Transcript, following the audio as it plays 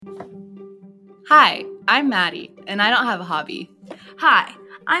Hi, I'm Maddie, and I don't have a hobby. Hi,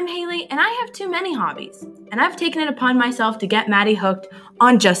 I'm Haley, and I have too many hobbies, and I've taken it upon myself to get Maddie hooked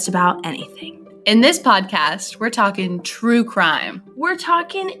on just about anything. In this podcast, we're talking true crime. We're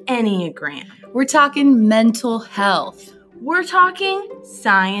talking Enneagram. We're talking mental health. We're talking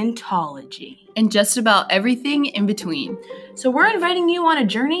Scientology. And just about everything in between. So we're inviting you on a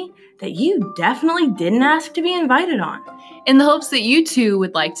journey that you definitely didn't ask to be invited on. In the hopes that you too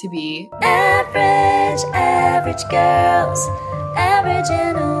would like to be average girls, average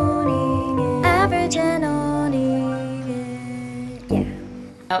and owning it, yeah.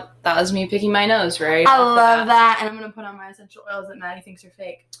 Oh, that was me picking my nose, right? I love that, and I'm going to put on my essential oils that Maddie thinks are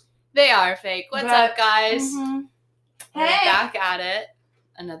fake. They are fake. What's up, guys? Mm-hmm. We're Hey! back at it.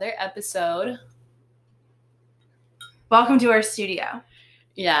 Another episode. Welcome to our studio.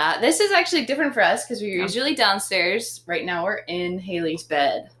 Yeah, this is actually different for us because we're usually downstairs. Right now we're in Haley's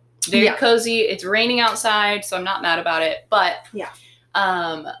bed. Very cozy. It's raining outside, so I'm not mad about it. But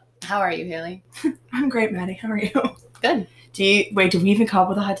how are you, Haley? I'm great, Maddie. How are you? Good. Did we even come up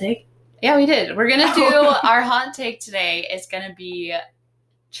with a hot take? Yeah, we did. We're gonna do our hot take today is gonna be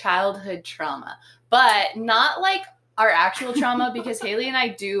childhood trauma. But not like our actual trauma, because Haley and I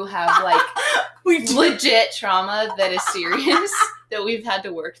do have like legit trauma that is serious that we've had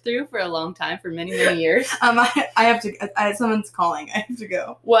to work through for a long time, for many, many years. I have to. Someone's calling. I have to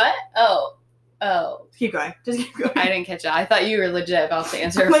go. What? Oh. Keep going. Just keep going. I didn't catch it. I thought you were legit about to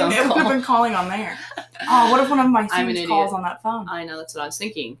answer a phone It would have call. been calling on there. Oh, what if one of my I'm an students idiot. calls on that phone? I know, that's what I was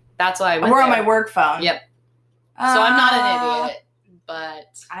thinking. That's why I went We're on there. my work phone. Yep. So I'm not an idiot,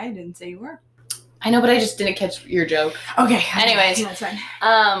 but I didn't say you were. I know, but I just didn't catch your joke. Okay. Anyways, that's fine.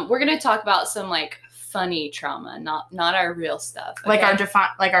 We're gonna talk about some like funny trauma, not our real stuff. Like okay?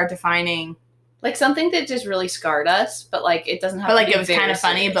 our defining. Like something that just really scarred us, but like it doesn't have. But like to be it was very kind of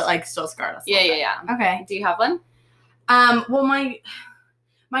funny, serious. but like still scarred us. Yeah. Okay. Do you have one? Well, my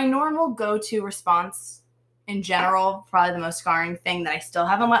normal go-to response in general, probably the most scarring thing that I still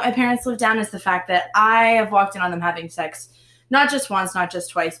haven't let my parents live down, is the fact that I have walked in on them having sex, not just once, not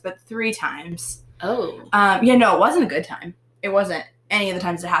just twice, but 3 times. Oh. No, it wasn't a good time. It wasn't any of the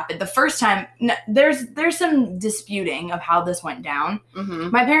times it happened. The first time, there's some disputing of how this went down.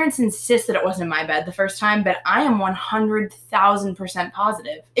 Mm-hmm. My parents insist that it wasn't in my bed the first time, but I am 100,000%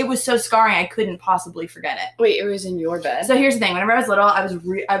 positive. It was so scarring, I couldn't possibly forget it. Wait, it was in your bed? So here's the thing. Whenever I was little,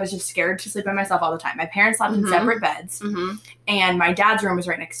 I was just scared to sleep by myself all the time. My parents slept in separate beds, and my dad's room was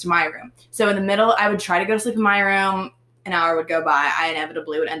right next to my room. So in the middle, I would try to go to sleep in my room. An hour would go by. I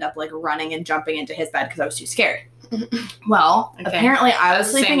inevitably would end up like running and jumping into his bed because I was too scared. Well, apparently I was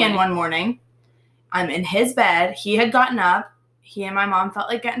sleeping in one morning. I'm in his bed. He had gotten up. He and my mom felt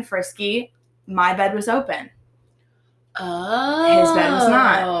like getting frisky. My bed was open. Oh. His bed was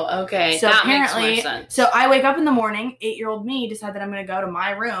not. Oh, okay. So that apparently, makes more sense. So I wake up in the morning, 8-year-old me, decide that I'm going to go to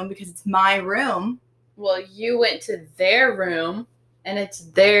my room because it's my room. Well, you went to their room, and it's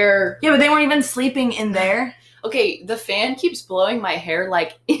their... Yeah, but they weren't even sleeping in there. Okay, the fan keeps blowing my hair,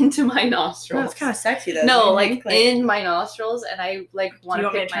 like, into my nostrils. That's kind of sexy, though. No, like, in my nostrils, and I, like, want to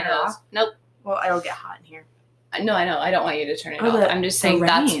pick my nose. Nope. Well, it'll get hot in here. No, I know. I don't want you to turn it off. I'm just saying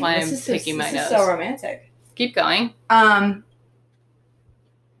that's why I'm picking my nose. This is so romantic. Keep going.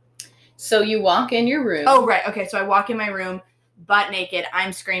 So you walk in your room. Oh, right. Okay, so I walk in my room, butt naked.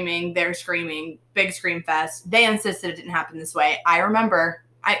 I'm screaming. They're screaming. Big scream fest. They insisted it didn't happen this way. I remember.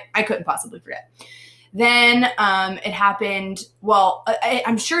 I couldn't possibly forget. Then it happened. Well,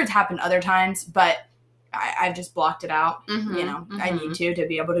 I'm sure it's happened other times, but I've just blocked it out. I need to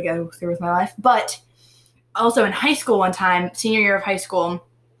be able to go through with my life. But also in high school one time, senior year of high school,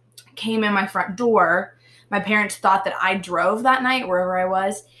 came in my front door. My parents thought that I drove that night wherever I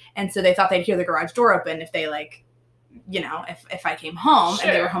was. And so they thought they'd hear the garage door open if they if I came home and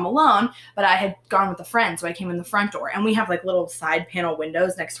they were home alone, but I had gone with a friend. So I came in the front door, and we have like little side panel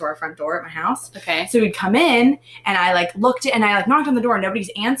windows next to our front door at my house. Okay. So we'd come in, and I like looked and I like knocked on the door and nobody's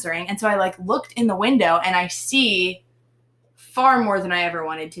answering. And so I like looked in the window, and I see far more than I ever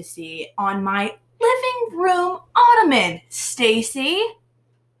wanted to see on my living room ottoman. Stacy.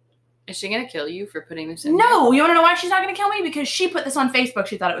 Is she going to kill you for putting this in? No, you want to know why she's not going to kill me? Because she put this on Facebook.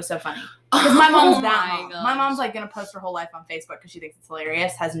 She thought it was so funny. Because my mom's that mom. My mom's like going to post her whole life on Facebook because she thinks it's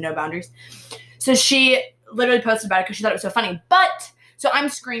hilarious, has no boundaries. So she literally posted about it because she thought it was so funny. But, so I'm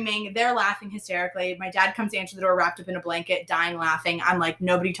screaming. They're laughing hysterically. My dad comes to answer the door wrapped up in a blanket, dying laughing. I'm like,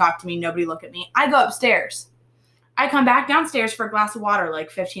 nobody talk to me. Nobody look at me. I go upstairs. I come back downstairs for a glass of water like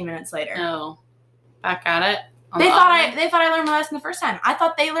 15 minutes later. No. Back at it? They thought I learned my lesson the first time. I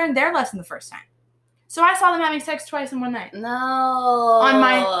thought they learned their lesson the first time. So I saw them having sex twice in one night. No. On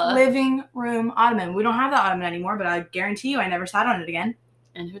my living room ottoman. We don't have that ottoman anymore, but I guarantee you I never sat on it again.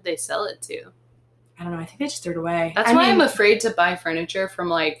 And who'd they sell it to? I don't know. I think they just threw it away. That's why I'm afraid to buy furniture from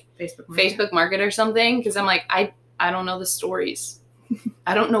like Facebook Market or something, because I'm like, I don't know the stories.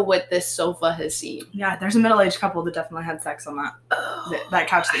 I don't know what this sofa has seen. Yeah, there's a middle-aged couple that definitely had sex on that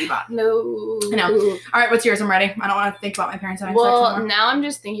couch that you bought. No. I know. All right, what's yours? I'm ready. I don't want to think about my parents having sex Well, anymore. now I'm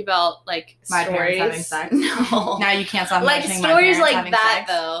just thinking about like My stories. parents having sex. No. Now you can't stop Like imagining my stories parents like having that sex.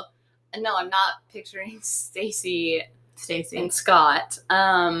 though. No, I'm not picturing Stacy Stacy. and Scott.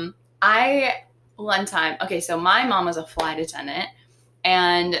 One time, okay, so my mom was a flight attendant,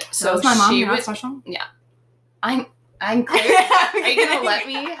 and so was my mom. she You're not was. special. I'm clear. Are you gonna let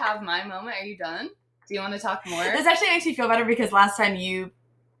me have my moment? Are you done? Do you want to talk more? This actually makes me feel better because last time you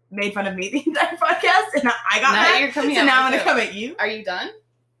made fun of me the entire podcast, and I got Now mad. you're coming So at now me I'm gonna too. come at you. Are you done?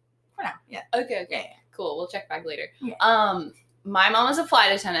 For now, yeah. Okay. Yeah. Cool. We'll check back later. Yeah. My mom was a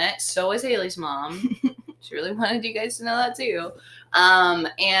flight attendant. So was Haley's mom. She really wanted you guys to know that too.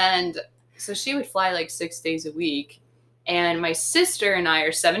 And so she would fly like 6 days a week. And my sister and I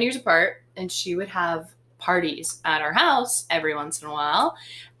are 7 years apart, and she would have parties at our house every once in a while.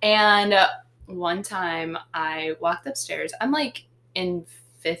 And one time I walked upstairs. I'm like in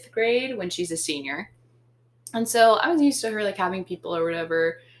 5th grade when she's a senior. And so I was used to her like having people or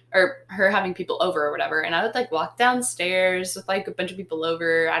whatever, or her having people over or whatever. And I would like walk downstairs with like a bunch of people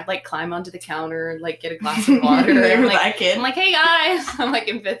over. I'd like climb onto the counter and like get a glass of water. They I'm were like, that kid. I'm like, hey guys, I'm like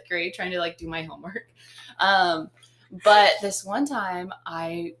in 5th grade trying to like do my homework. But this one time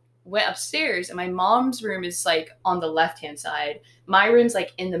I went upstairs and my mom's room is like on the left-hand side. My room's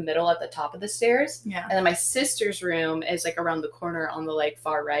like in the middle at the top of the stairs. Yeah. And then my sister's room is like around the corner on the like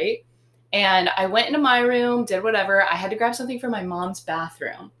far right. And I went into my room, did whatever. I had to grab something from my mom's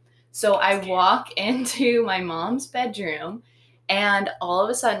bathroom. So I walk into my mom's bedroom, and all of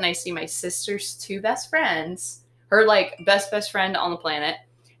a sudden I see my sister's 2 best friends, her like best friend on the planet,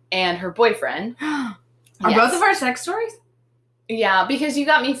 and her boyfriend. Are Yes. both of our sex stories? Yeah, because you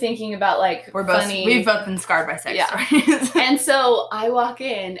got me thinking about like funny. We've both been scarred by sex Yeah. stories. And so I walk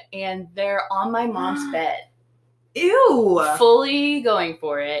in, and they're on my mom's bed, Ew. fully going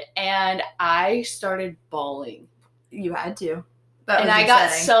for it, and I started bawling. You had to. That And was I got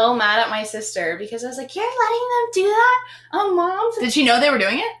upsetting. so mad at my sister because I was like, "You're letting them do that on mom's." Did she know they were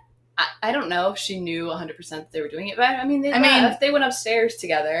doing it? I don't know if she knew 100% that they were doing it, but I mean, I if they went upstairs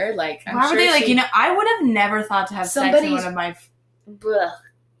together, like, I'm Why sure were they like, she- I would have never thought to have sex in Somebody's- one of my Blech.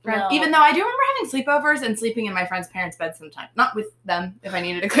 friends. No. Even though I do remember having sleepovers and sleeping in my friend's parents' bed sometimes. Not with them, if I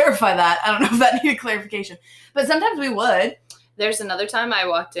needed to clarify that. I don't know if that needed clarification. But sometimes we would. There's another time I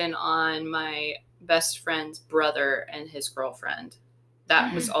walked in on my best friend's brother and his girlfriend.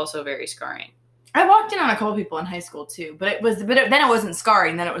 That was also very scarring. I walked in on a couple people in high school too, then it wasn't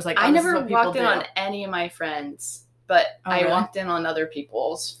scarring. Then it was like, I oh, this is never what people walked in do. on any of my friends, but Oh, I really? walked in on other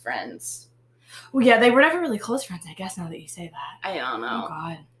people's friends. Well, yeah, they were never really close friends, I guess, now that you say that. I don't Oh, know.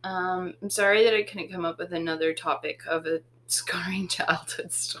 God. I'm sorry that I couldn't come up with another topic of a scarring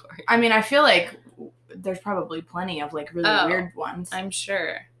childhood story. I mean, I feel like there's probably plenty of, like, really Oh, weird ones. I'm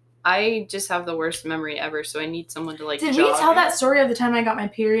sure. I just have the worst memory ever, so I need someone to like. Did we jog tell it. that story of the time I got my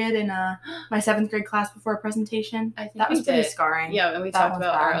period in my 7th grade class before a presentation? I think That we was pretty did. scarring. Yeah, and we That talked one's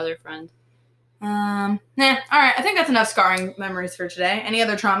about our bad. other friend. All right. I think that's enough scarring memories for today. Any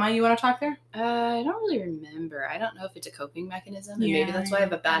other trauma you want to talk there? I don't really remember. I don't know if it's a coping mechanism, and maybe Yeah, that's why I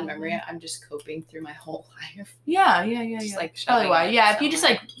have a bad yeah. memory. I'm just coping through my whole life. Yeah. Just, like, probably shoving why. it Yeah, if you just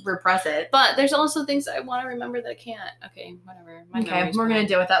somewhere. like repress it. But there's also things I want to remember that I can't. Okay, whatever. My Okay, memory's we're gonna bad.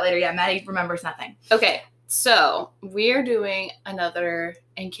 deal with that later. Yeah, Maddie remembers nothing. Okay, so we're doing another,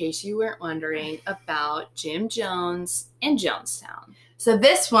 in case you weren't wondering, about Jim Jones and Jonestown. So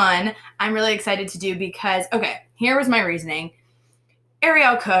this one I'm really excited to do because, okay, here was my reasoning.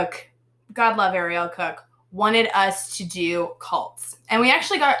 Ariel Cook, God love Ariel Cook, wanted us to do cults. And we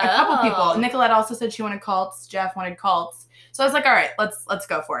actually got a couple Oh. people. Nicolette also said she wanted cults. Jeff wanted cults. So I was like, all right, let's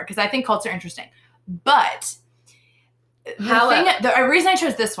go for it because I think cults are interesting. But the reason I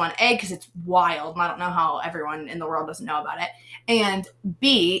chose this one, A, because it's wild, and I don't know how everyone in the world doesn't know about it. And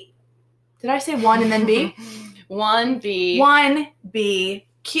B, did I say one and then B? 1B. 1B,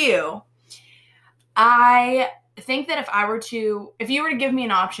 Q. I think that if you were to give me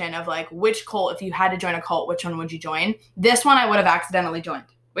an option of like which cult, if you had to join a cult, which one would you join? This one I would have accidentally joined.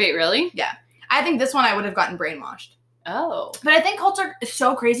 Wait, really? I think this one I would have gotten brainwashed. Oh. But I think cults are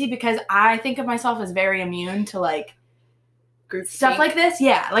so crazy because I think of myself as very immune to like Group stuff like this.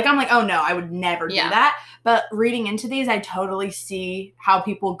 Yeah. Like I'm like, oh no, I would never do Yeah. that. But reading into these, I totally see how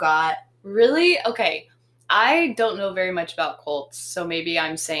people got Really? Okay. I don't know very much about cults, so maybe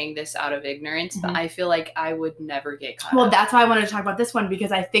I'm saying this out of ignorance, but Mhm. I feel like I would never get caught Well, up. that's why I wanted to talk about this one,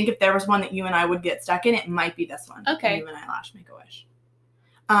 because I think if there was one that you and I would get stuck in, it might be this one. Okay. You and I lash Make-A-Wish.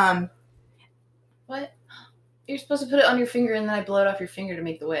 What? You're supposed to put it on your finger and then I blow it off your finger to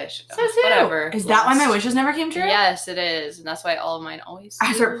make the wish. So too. Whatever. Is that why my Lost. wishes never came true? Yes, it is. And that's why all of mine always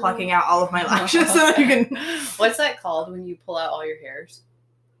I start do. plucking out all of my lashes so that you can. What's that called when you pull out all your hairs?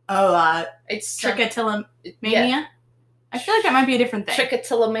 Oh, It's trichotillomania? Yeah. I feel like that might be a different thing.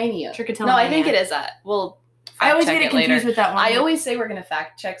 Trichotillomania. Trichotillomania. No, I think it is that. Well, I always fact get check it confused later. with that one. I always say we're gonna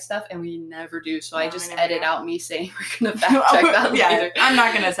fact check stuff, and we never do. So I No, just we never edit do. out me saying we're gonna fact check that yeah, later. I'm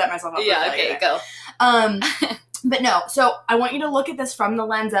not gonna set myself up. for Yeah. failure. Okay. Go. But no, so I want you to look at this from the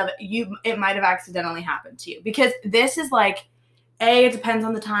lens of it might have accidentally happened to you, because this is like, it depends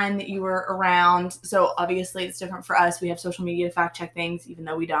on the time that you were around. So obviously it's different for us. We have social media to fact check things, even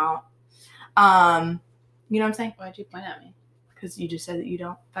though we don't. You know what I'm saying? Why'd you point at me? Because you just said that you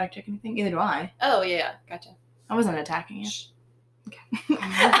don't fact check anything. Neither do I. Oh yeah. Gotcha. I wasn't attacking you. Shh.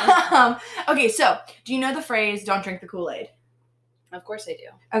 Okay. Okay, so do you know the phrase "Don't drink the Kool-Aid"? Of course I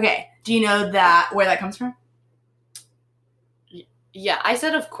do. Okay. Do you know where that comes from? Yeah, I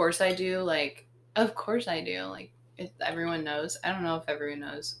said of course I do. Like, of course I do. Like, everyone knows. I don't know if everyone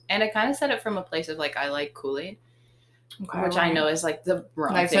knows. And I kind of said it from a place of like I like Kool-Aid, Okay, which I know is like the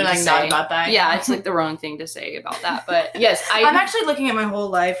wrong Like, thing so to like say. not about that. Yeah, it's like the wrong thing to say about that. But yes, I'm actually looking at my whole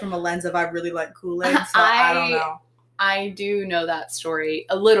life from a lens of I really like Kool-Aid, so I don't know. I do know that story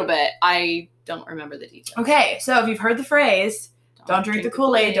a little bit. I don't remember the details. Okay, so if you've heard the phrase, don't drink the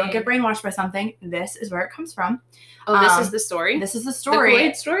Kool-Aid, don't get brainwashed by something, this is where it comes from. Oh, this is the story? This is the the story.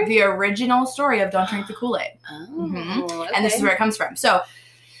 Kool-Aid story? The original story of Don't Drink the Kool-Aid. Oh, Mhm. And this is where it comes from. So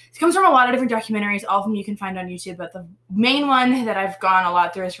it comes from a lot of different documentaries. All of them you can find on YouTube, but the main one that I've gone a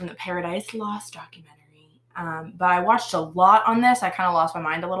lot through is from the Paradise Lost documentary. But I watched a lot on this. I kind of lost my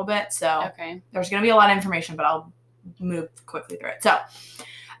mind a little bit, so Okay. there's going to be a lot of information, but I'll move quickly through it. So,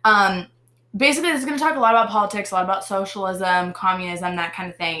 basically, this is going to talk a lot about politics, a lot about socialism, communism, that kind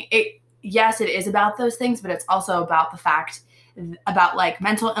of thing. Yes, it is about those things, but it's also about the fact about like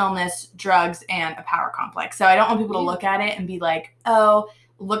mental illness, drugs, and a power complex. So I don't want people to look at it and be like, oh,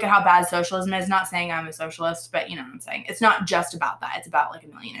 look at how bad socialism is. Not saying I'm a socialist, but you know what I'm saying. It's not just about that. It's about like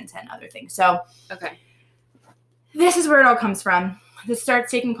 1,010 other things. So Okay. this is where it all comes from. This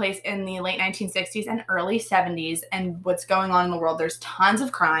starts taking place in the late 1960s and early 70s. And what's going on in the world, there's tons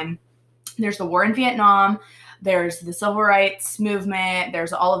of crime. There's the war in Vietnam. There's the civil rights movement.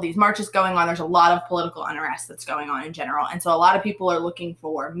 There's all of these marches going on. There's a lot of political unrest that's going on in general. And so a lot of people are looking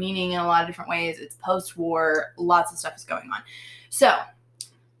for meaning in a lot of different ways. It's post-war. Lots of stuff is going on. So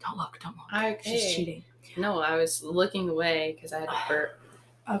don't look. Okay. She's cheating. No, I was looking away because I had to burp.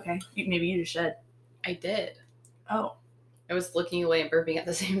 Okay. Maybe you just should. I did. Oh, I was looking away and burping at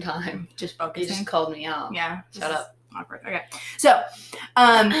the same time. just You focusing. just called me out. Yeah. Shut up. Awkward. Okay. So,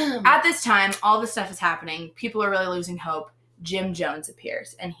 at this time, all this stuff is happening. People are really losing hope. Jim Jones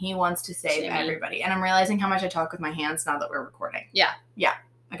appears, and he wants to save Jimmy. everybody. And I'm realizing how much I talk with my hands now that we're recording. Yeah.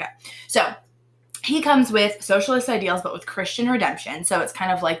 Okay. So, he comes with socialist ideals, but with Christian redemption. So, it's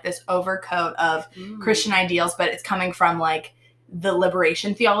kind of like this overcoat of Christian ideals, but it's coming from like the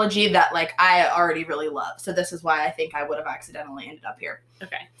liberation theology that like I already really love. So, this is why I think I would have accidentally ended up here.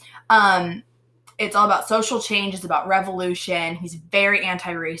 Okay. It's all about social change. It's about revolution. He's very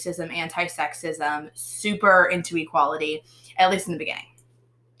anti-racism, anti-sexism, super into equality, at least in the beginning.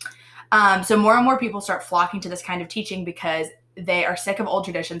 So more and more people start flocking to this kind of teaching because they are sick of old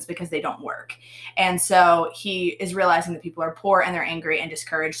traditions because they don't work. And so he is realizing that people are poor and they're angry and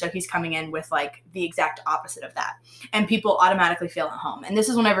discouraged. So he's coming in with like the exact opposite of that. And people automatically feel at home. And this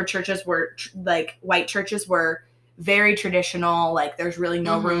is whenever churches were like white churches were very traditional, like there's really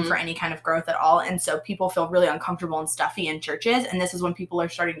no room for any kind of growth at all. And so people feel really uncomfortable and stuffy in churches. And this is when people are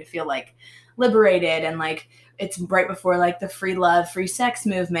starting to feel like liberated, and like it's right before like the free love, free sex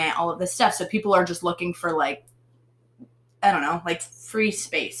movement, all of this stuff. So people are just looking for like, I don't know, like free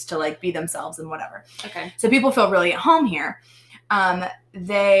space to like be themselves and whatever. Okay. So people feel really at home here.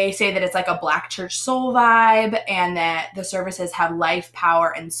 They say that it's like a black church soul vibe, and that the services have life,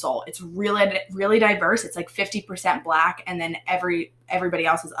 power, and soul. It's really, really diverse. It's like 50% black, and then everybody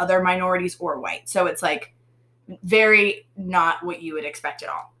else is other minorities or white. So it's like very not what you would expect at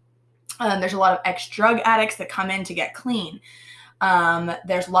all. There's a lot of ex-drug addicts that come in to get clean.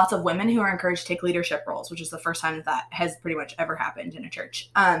 There's lots of women who are encouraged to take leadership roles, which is the first time that has pretty much ever happened in a church,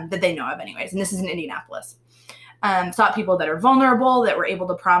 that they know of anyways. And this is in Indianapolis. sought people that are vulnerable, that were able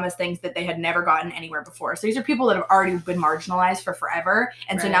to promise things that they had never gotten anywhere before. So these are people that have already been marginalized for forever.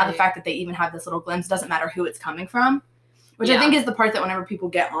 And so now the fact that they even have this little glimpse, doesn't matter who it's coming from, which I think is the part that whenever people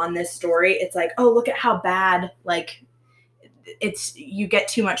get on this story, it's like, oh, look at how bad, like, you get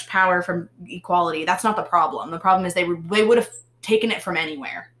too much power from equality. That's not the problem. The problem is they would have taken it from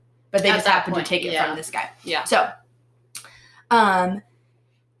anywhere, but they just happened to take it from this guy. Yeah. So,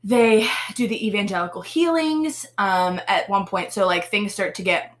 they do the evangelical healings at one point. So like things start to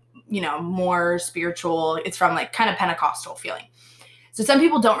get, more spiritual. It's from like kind of Pentecostal feeling. So some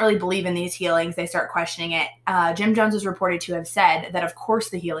people don't really believe in these healings. They start questioning it. Jim Jones is reported to have said that of course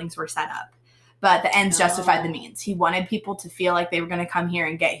the healings were set up, but the ends justified the means. He wanted people to feel like they were going to come here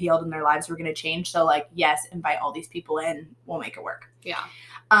and get healed and their lives were going to change. So like, yes, invite all these people in. We'll make it work. Yeah.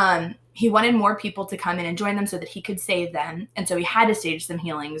 He wanted more people to come in and join them so that he could save them. And so he had to stage some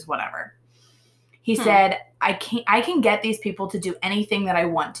healings, whatever. He said, I can get these people to do anything that I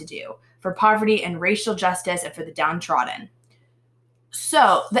want to do for poverty and racial justice and for the downtrodden.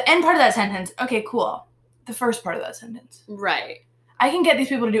 So the end part of that sentence, okay, cool. The first part of that sentence. Right. I can get these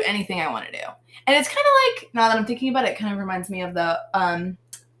people to do anything I want to do. And it's kind of like, now that I'm thinking about it, it kind of reminds me of the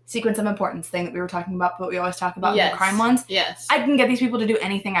sequence of importance thing that we were talking about, but we always talk about in the crime ones. Yes. I can get these people to do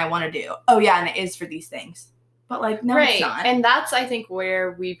anything I want to do. Oh, yeah, and it is for these things. But, like, no, it's not. And that's, I think,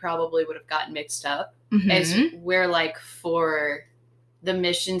 where we probably would have gotten mixed up. Is where, like, for the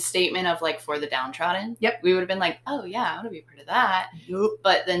mission statement of, like, for the downtrodden. Yep. We would have been like, oh, yeah, I want to be a part of that. Yep.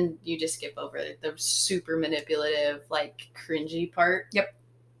 But then you just skip over the super manipulative, like, cringy part. Yep.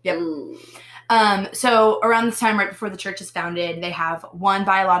 Yep. Ooh. So around this time, right before the church is founded, they have one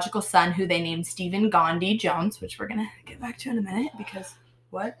biological son who they named Stephen Gandhi Jones, which we're going to get back to in a minute because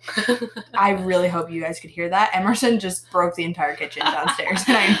what? I really hope you guys could hear that. Emerson just broke the entire kitchen downstairs.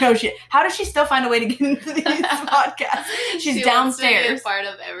 And I know how does she still find a way to get into these podcasts? She's downstairs. Wants to be a part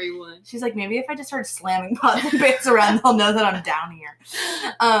of everyone. She's like, maybe if I just start slamming pots and pans around, they'll know that I'm down here.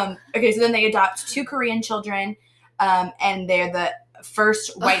 Okay, so then they adopt 2 Korean children, and they're the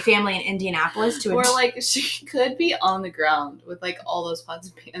first white family in Indianapolis to or like she could be on the ground with like all those pots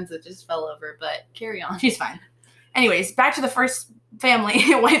and pans that just fell over, but carry on. She's fine. Anyways, back to the first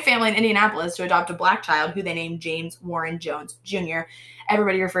white family in Indianapolis to adopt a black child who they named James Warren Jones Jr.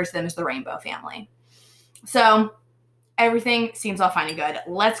 Everybody refers to them as the Rainbow Family. So everything seems all fine and good.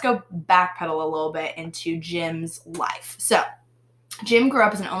 Let's go backpedal a little bit into Jim's life. So Jim grew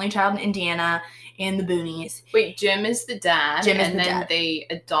up as an only child in Indiana in the boonies. Wait, Jim is the dad. Jim is the dad. And then dad. they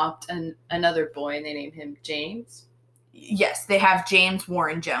adopt another boy and they name him James. Yes, they have James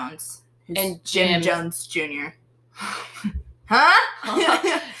Warren Jones. And Jim Jones Jr.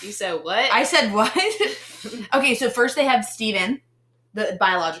 Huh? You said what? I said what? Okay, so first they have Stephen, the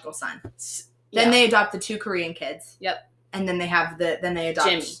biological son. Then they adopt the 2 Korean kids. Yep. And then they have then they adopt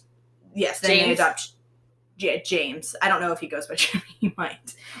Jimmy. Yes, then they adopt James. I don't know if he goes by Jimmy. He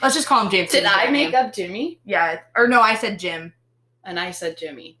might. Let's just call him James. Did I make up Jimmy? Yeah. Or no, I said Jim. And I said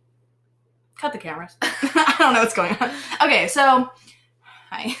Jimmy. Cut the cameras. I don't know what's going on. Okay, so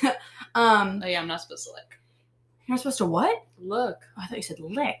hi. Oh yeah, I'm not supposed to lick. You're not supposed to what? Look. Oh, I thought you said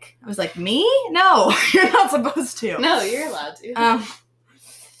lick. I was like, me? No, you're not supposed to. No, you're allowed to.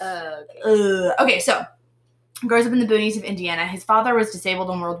 Okay, so grows up in the boonies of Indiana. His father was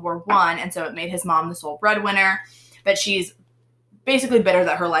disabled in World War I, and so it made his mom the sole breadwinner. But she's basically bitter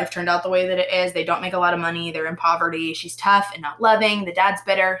that her life turned out the way that it is. They don't make a lot of money. They're in poverty. She's tough and not loving. The dad's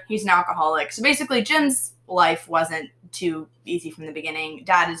bitter. He's an alcoholic. So basically, Jim's life wasn't too easy from the beginning.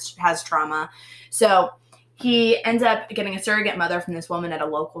 Dad has trauma. So he ends up getting a surrogate mother from this woman at a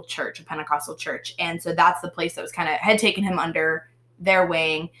local church, a Pentecostal church. And so that's the place that was had taken him under their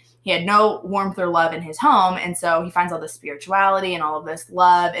wing. He had no warmth or love in his home. And so he finds all this spirituality and all of this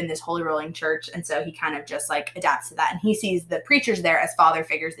love in this holy rolling church. And so he kind of just like adapts to that. And he sees the preachers there as father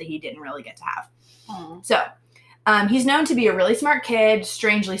figures that he didn't really get to have. Aww. So he's known to be a really smart kid,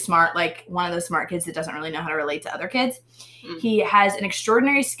 strangely smart, like one of those smart kids that doesn't really know how to relate to other kids. He has an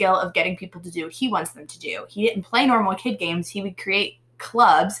extraordinary skill of getting people to do what he wants them to do. He didn't play normal kid games. He would create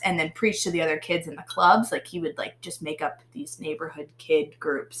clubs and then preach to the other kids in the clubs. Like he would like just make up these neighborhood kid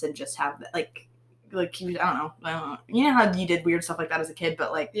groups and just have like he was, I don't know. You know how you did weird stuff like that as a kid,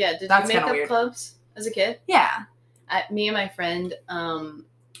 but like yeah, did that's you make up weird. clubs as a kid? Yeah. Me and my friend,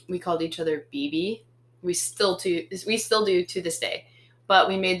 we called each other BB. We still do to this day. But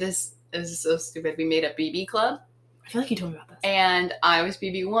we made this is so stupid. We made a BB club. I feel like you told me about this. And I was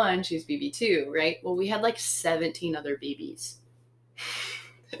BB1, she was BB2, right? Well, we had like 17 other BBs.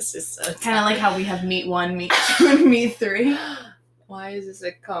 This is so kind of like how we have meet 1, meet 2, and meet 3. Why is this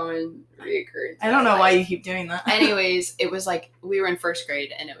a common reoccurrence? I don't know why you keep doing that. Anyways, it was like we were in first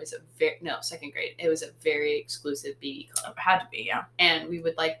grade and it was second grade. It was a very exclusive BB club. It had to be, yeah. And we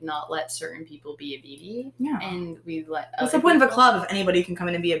would like not let certain people be a BB. Yeah. And we let What's the point of a club if anybody can come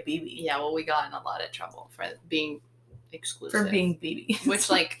in and be a BB? Yeah, well, we got in a lot of trouble for being exclusive. For being BB. Which,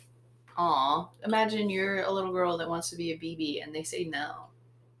 like, aw, imagine you're a little girl that wants to be a BB and they say no.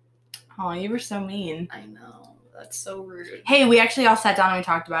 Oh, you were so mean. I know. That's so rude. Hey, we actually all sat down and we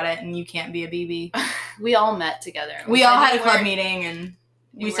talked about it, and you can't be a BB. We all met together. We all had a club meeting, and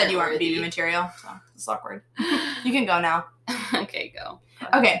you we said you weren't worthy. BB material, so it's awkward. You can go now. Okay, go.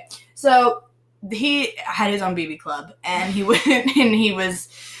 Okay, so he had his own BB club, and he went, and he was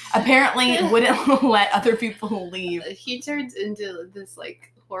apparently wouldn't let other people leave. He turns into this,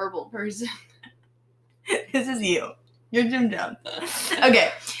 like, horrible person. This is you. You're Jim Jones.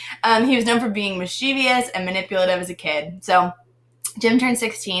 Okay. He was known for being mischievous and manipulative as a kid. So Jim turned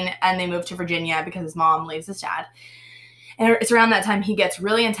 16 and they moved to Virginia because his mom leaves his dad. And it's around that time he gets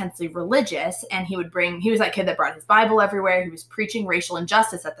really intensely religious, and he was that kid that brought his Bible everywhere. He was preaching racial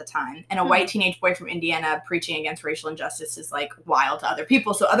injustice at the time. And a white teenage boy from Indiana preaching against racial injustice is like wild to other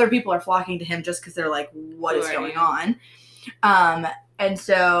people. So other people are flocking to him just because they're like, what is going on? And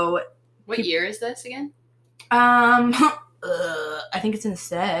so What year is this again? I think it's in the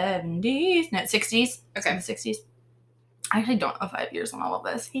 70s. No, 60s. Okay. It's in the 60s. I actually don't know 5 years on all of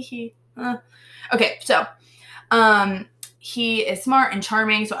this. Okay, so he is smart and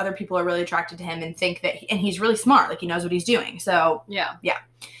charming, so other people are really attracted to him and think that and he's really smart, like he knows what he's doing. So Yeah.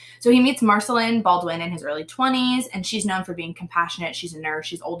 So he meets Marceline Baldwin in his early 20s, and she's known for being compassionate. She's a nurse.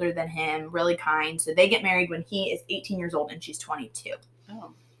 She's older than him, really kind. So they get married when he is 18 years old and she's 22.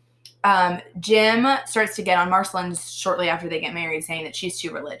 Oh. Jim starts to get on Marceline shortly after they get married, saying that she's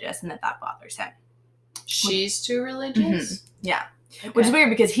too religious and that bothers him. She's too religious? Yeah. Okay. Which is weird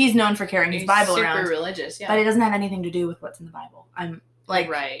because he's known for carrying his He's Bible super around. religious, yeah. But it doesn't have anything to do with what's in the Bible. I'm like,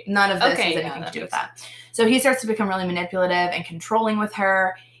 right. none of this Okay, has yeah, anything to that do with makes that. So he starts to become really manipulative and controlling with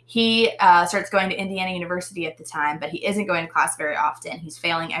her. He starts going to Indiana University at the time, but he isn't going to class very often. He's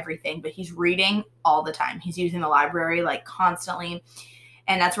failing everything, but he's reading all the time. He's using the library like constantly.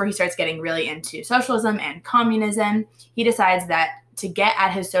 And that's where he starts getting really into socialism and communism. He decides that to get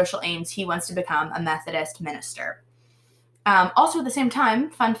at his social aims, he wants to become a Methodist minister. Also at the same time,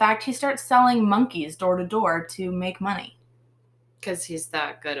 fun fact, he starts selling monkeys door to door to make money. Because he's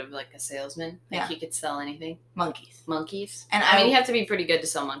that good of, like, a salesman. Like, Yeah. he could sell anything. Monkeys. Monkeys? And I mean, you have to be pretty good to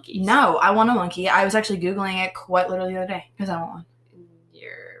sell monkeys. No, I want a monkey. I was actually Googling it quite literally the other day because I want one.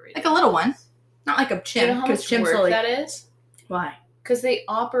 You're Like a little one. Not like a Do you know chimp. how Because much chimps work are like... that is? Why? Because they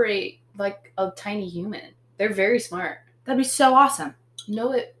operate like a tiny human. They're very smart. That'd be so awesome.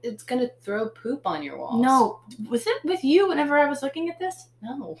 No, it's going to throw poop on your walls. No. Was it with you whenever I was looking at this?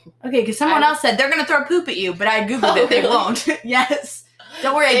 No. Okay, because someone else said they're going to throw poop at you, but I Googled it. They really? won't. Yes.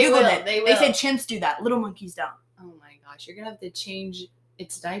 Don't worry, I They Googled will, it. they They said will. chimps do that. Little monkeys don't. Oh my gosh, you're going to have to change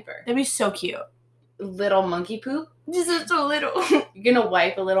its diaper. That'd be so cute. Little monkey poop? Just so little. You're going to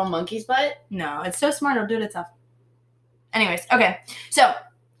wipe a little monkey's butt? No, it's so smart. It'll do it itself. Anyways, okay. So,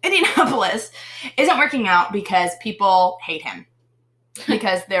 Indianapolis isn't working out because people hate him.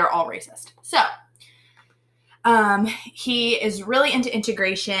 Because they're all racist. So, he is really into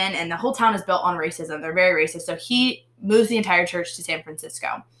integration, and the whole town is built on racism. They're very racist. So, he moves the entire church to San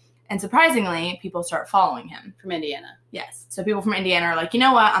Francisco. And surprisingly, people start following him. From Indiana. Yes. So, people from Indiana are like, you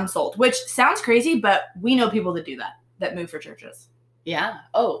know what? I'm sold. Which sounds crazy, but we know people that do that move for churches. Yeah.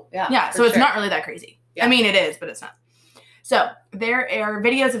 Oh, yeah. Yeah, for so it's sure. not really that crazy. Yeah. I mean, it is, but it's not. So there are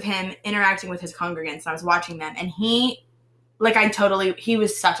videos of him interacting with his congregants, and I was watching them, and he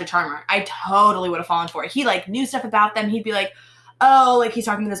was such a charmer. I totally would have fallen for it. He, like, knew stuff about them. He'd be like, oh, like, he's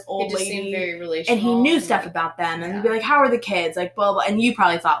talking to this He old just lady. seemed very relational. And he knew stuff about them, and he'd be like, how are the kids? Like, blah, blah. And you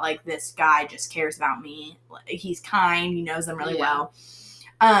probably thought, like, this guy just cares about me. Like, he's kind. He knows them really well.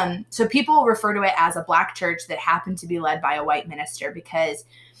 So people refer to it as a black church that happened to be led by a white minister because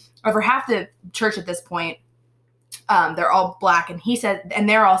over half the church at this point, they're all black. And he said, and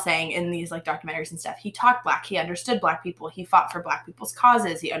they're all saying in these like documentaries and stuff, he talked black. He understood black people. He fought for black people's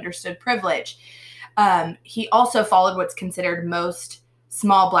causes. He understood privilege. He also followed what's considered most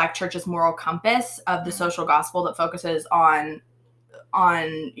small black churches' moral compass of the social gospel that focuses on,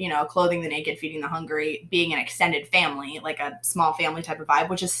 you know, clothing the naked, feeding the hungry, being an extended family, like a small family type of vibe,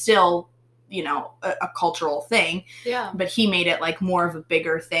 which is still, you know, a cultural thing. Yeah. But he made it like more of a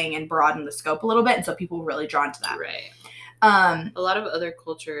bigger thing and broadened the scope a little bit. And so people were really drawn to that. Right. A lot of other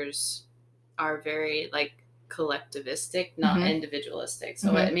cultures are very like collectivistic, not Mhm. individualistic.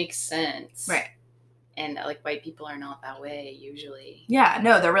 So Mhm. it makes sense. Right. And like white people are not that way usually. Yeah,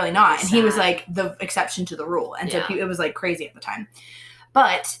 no, they're really not. And he was Sad. like the exception to the rule. And so Yeah. it was like crazy at the time.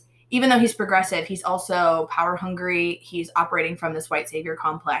 But even though he's progressive, he's also power hungry. He's operating from this white savior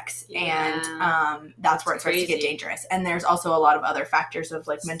complex. And that's where it starts to get Crazy. dangerous. And there's also a lot of other factors of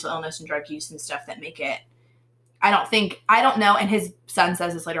like mental illness and drug use and stuff that make it. I don't know. And his son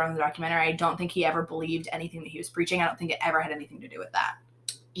says this later on in the documentary. I don't think he ever believed anything that he was preaching. I don't think it ever had anything to do with that.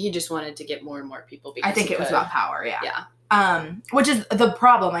 He just wanted to get more and more people. Because I think he it was could. about power. Yeah. Yeah. Which is the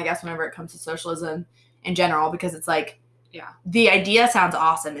problem, I guess, whenever it comes to socialism in general, because it's like, Yeah. the idea sounds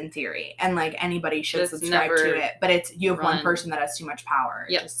awesome in theory, and like anybody should It's subscribe never to it, but it's you have one run. person that has too much power.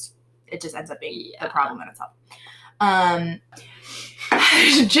 Yep. It just ends up being Yeah. the problem in itself.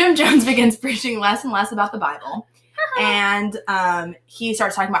 Jim Jones begins preaching less and less about the Bible. And he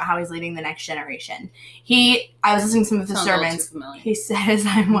starts talking about how he's leading the next generation. I was listening to some of his Sounds a little sermons. too familiar. He says,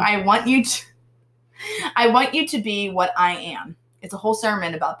 I want you to be what I am. It's a whole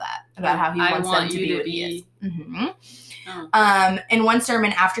sermon about that, about how he I wants want them to you be to what he be- is. Mm-hmm. Oh. In one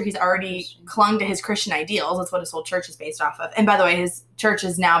sermon, after he's already clung to his Christian ideals, that's what his whole church is based off of. And by the way, his church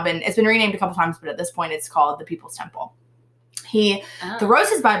has now it's been renamed a couple times, but at this point it's called the People's Temple. He Oh. throws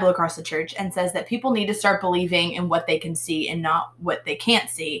his Bible across the church and says that people need to start believing in what they can see and not what they can't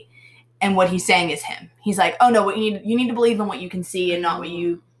see. And what he's saying is him. He's like, oh no, what you need to believe in what you can see and not what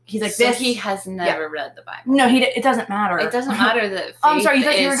you. He's like So this. he has never read the Bible. No, it doesn't matter. It doesn't matter that faith Oh, I'm sorry. You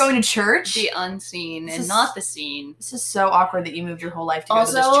thought you were is going to church? the unseen This and is- not the seen. This is so awkward that you moved your whole life to go to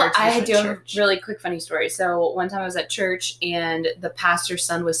Also, this church. I this do have church. a really quick funny story. So one time I was at church and the pastor's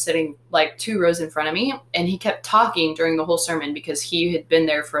son was sitting like 2 rows in front of me, and he kept talking during the whole sermon because he had been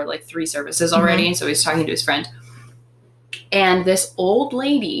there for like 3 services already, and so he was talking to his friend. And this old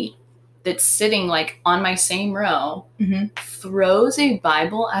lady that's sitting like on my same row Mhm. throws a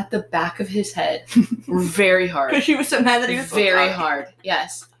Bible at the back of his head very hard. She was so mad that he was so Very talking. hard,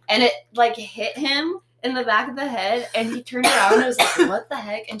 yes. And it like hit him in the back of the head, and he turned around and was like, what the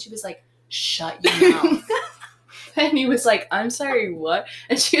heck? And she was like, shut your mouth. And he was like, I'm sorry, what?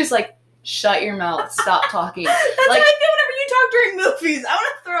 And she was like, shut your mouth, stop talking. That's Like- what I do whenever you talk during movies. I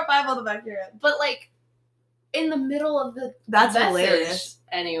want to throw a Bible in the back of your head. But like in the middle of the That's message. hilarious.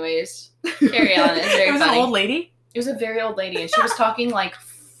 Anyways, carry on. It's very It was funny. an old lady? It was a very old lady, and she was talking like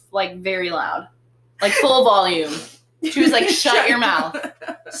very loud, like full volume. She was like, shut your mouth.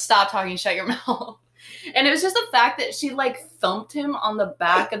 Stop talking, shut your mouth. And it was just the fact that she like thumped him on the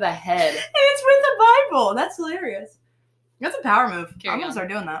back of the head. And it's with the Bible. That's hilarious. That's a power move. Carry I'm gonna on. start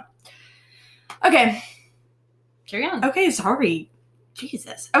doing that. Okay. Carry on. Okay, sorry.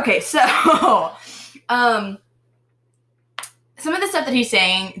 Jesus. Okay, so some of the stuff that he's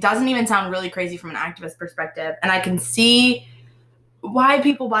saying doesn't even sound really crazy from an activist perspective, and I can see why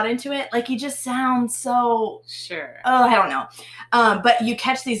people bought into it. Like, he just sounds so Sure. I don't know. But you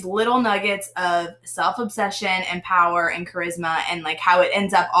catch these little nuggets of self-obsession and power and charisma, and like how it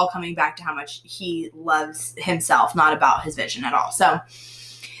ends up all coming back to how much he loves himself, not about his vision at all. So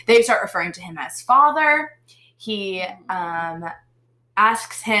they start referring to him as father. He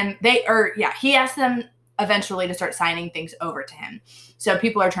asks them eventually to start signing things over to him. So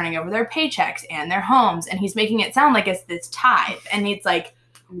people are turning over their paychecks and their homes, and he's making it sound like it's this tithe, and it's like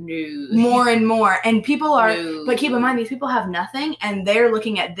No. more and more. And people are, No. but keep in mind, these people have nothing, and they're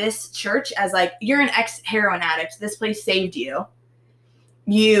looking at this church as like, you're an ex-heroin addict. This place saved you.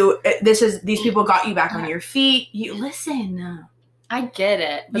 These people got you back on your feet. You listen. I get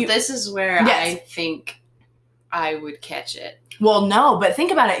it, but this is where Yes. I think I would catch it. Well, no, but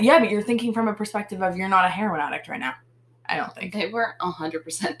think about it. Yeah, but you're thinking from a perspective of you're not a heroin addict right now. I don't think. They weren't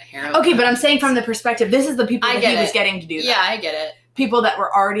 100% heroin. Okay, but I'm saying from the perspective, this is the people I that get he was it. getting to do that. Yeah, I get it. People that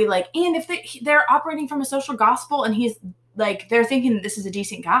were already like, and if they're operating from a social gospel, and he's like, they're thinking that this is a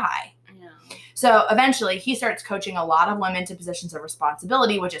decent guy. Yeah. So eventually he starts coaching a lot of women to positions of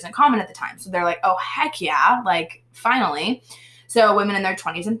responsibility, which isn't common at the time. So they're like, oh, heck yeah, like finally. So women in their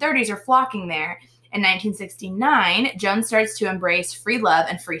 20s and 30s are flocking there. In 1969, Jones starts to embrace free love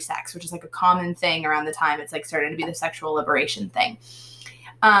and free sex, which is like a common thing around the time. It's like starting to be the sexual liberation thing.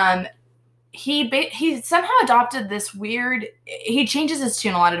 He somehow adopted this weird, he changes his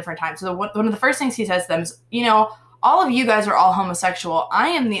tune a lot of different times. So one of the first things he says to them is, all of you guys are all homosexual. I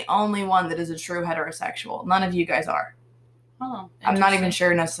am the only one that is a true heterosexual. None of you guys are. Oh, I'm not even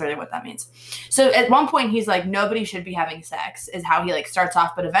sure necessarily what that means. So at one point he's like, nobody should be having sex, is how he like starts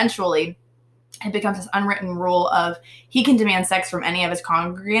off. But eventually it becomes this unwritten rule of he can demand sex from any of his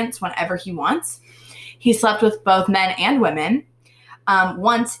congregants whenever he wants. He slept with both men and women.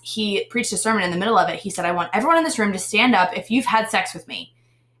 Once he preached a sermon in the middle of it. He said, I want everyone in this room to stand up if you've had sex with me.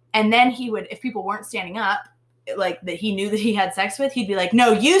 And then he would, if people weren't standing up, like that he knew that he had sex with, he'd be like,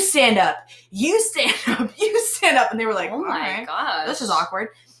 no, you stand up, you stand up, you stand up. And they were like, Oh my gosh. this is awkward.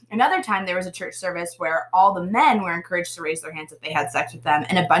 Another time there was a church service where all the men were encouraged to raise their hands if they had sex with them.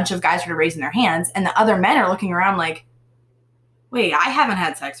 And a bunch of guys were raising their hands. And the other men are looking around like, wait, I haven't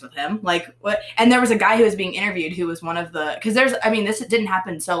had sex with him. Like, what? And there was a guy who was being interviewed who was one of the, because this didn't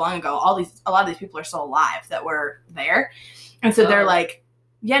happen so long ago. A lot of these people are still alive that were there. And so they're like,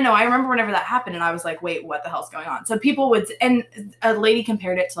 yeah, no, I remember whenever that happened. And I was like, wait, what the hell's going on? So people would, and a lady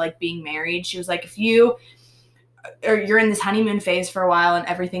compared it to like being married. She was like, if you're in this honeymoon phase for a while and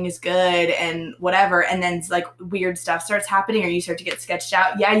everything is good and whatever, and then like weird stuff starts happening or you start to get sketched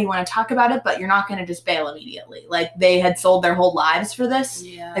out, yeah, you want to talk about it, but you're not going to just bail immediately. Like they had sold their whole lives for this.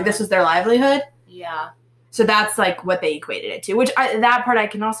 Yeah. Like this was their livelihood. Yeah. So that's like what they equated it to, which that part I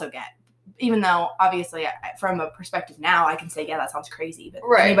can also get. Even though, obviously, from a perspective now, I can say, yeah, that sounds crazy. But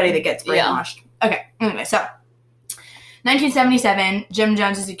anybody that gets brainwashed. Yeah. Okay, anyway, so 1977, Jim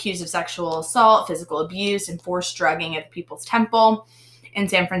Jones is accused of sexual assault, physical abuse, and forced drugging at the People's Temple in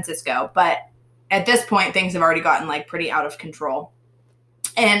San Francisco. But at this point, things have already gotten, like, pretty out of control.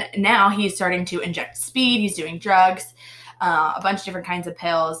 And now he's starting to inject speed. He's doing drugs. A bunch of different kinds of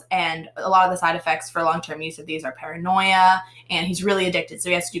pills, and a lot of the side effects for long-term use of these are paranoia, and he's really addicted, so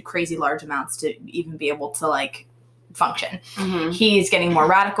he has to do crazy large amounts to even be able to, like, function. Mm-hmm. He's getting more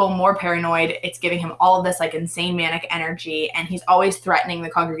radical, more paranoid. It's giving him all of this, like, insane manic energy, and he's always threatening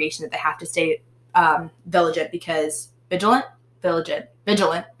the congregation that they have to stay vigilant because vigilant, there it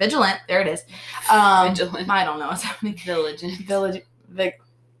is. Vigilant. I don't know what's happening.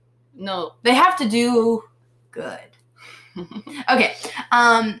 No. They have to do good. Okay.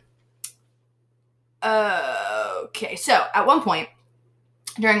 Okay. So at one point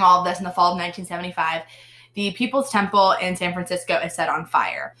during all of this in the fall of 1975, the People's Temple in San Francisco is set on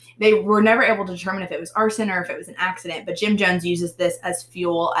fire. They were never able to determine if it was arson or if it was an accident, but Jim Jones uses this as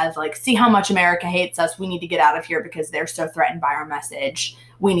fuel, as like, see how much America hates us. We need to get out of here because they're so threatened by our message.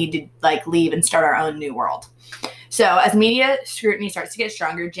 We need to like leave and start our own new world. So as media scrutiny starts to get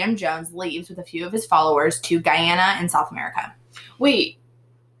stronger, Jim Jones leaves with a few of his followers to Guyana in South America. Wait,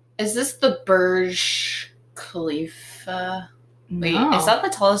 is this the Burj Khalifa? Wait, is that the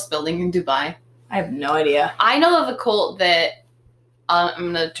tallest building in Dubai? I have no idea. I know of a cult that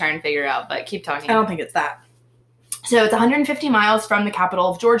I'm going to try and figure out, but keep talking. I don't think it's that. So it's 150 miles from the capital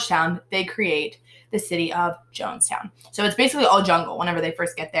of Georgetown. They create the city of Jonestown. So it's basically all jungle whenever they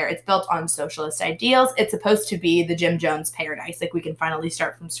first get there. It's built on socialist ideals. It's supposed to be the Jim Jones paradise. Like we can finally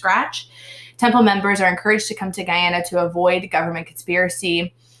start from scratch. Temple members are encouraged to come to Guyana to avoid government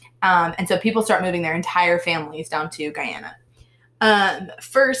conspiracy. And so people start moving their entire families down to Guyana.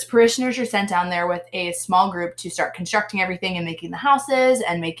 First, parishioners are sent down there with a small group to start constructing everything and making the houses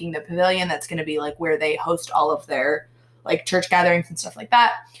and making the pavilion that's going to be like where they host all of their like church gatherings and stuff like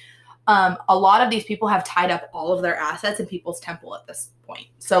that. A lot of these people have tied up all of their assets in People's Temple at this point.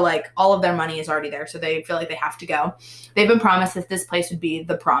 So like all of their money is already there. So they feel like they have to go. They've been promised that this place would be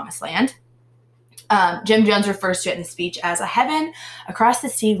the promised land. Jim Jones refers to it in the speech as a heaven across the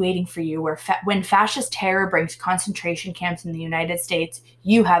sea waiting for you, where when fascist terror brings concentration camps in the United States,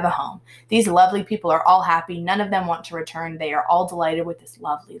 you have a home. These lovely people are all happy. None of them want to return. They are all delighted with this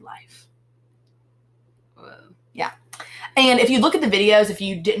lovely life. Whoa. Yeah. And if you look at the videos, if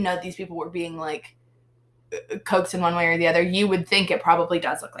you didn't know that these people were being like coaxed in one way or the other, you would think it probably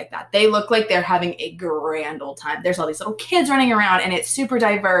does look like that. They look like they're having a grand old time. There's all these little kids running around and it's super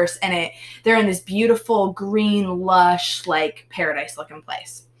diverse and they're in this beautiful green, lush, like paradise looking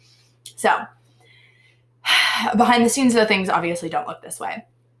place. So behind the scenes, though, things obviously don't look this way.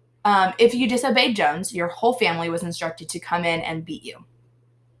 If you disobeyed Jones, your whole family was instructed to come in and beat you.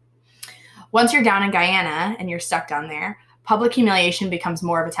 Once you're down in Guyana and you're stuck down there, public humiliation becomes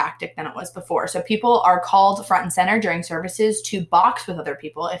more of a tactic than it was before. So people are called front and center during services to box with other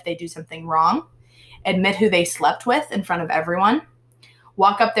people if they do something wrong, admit who they slept with in front of everyone,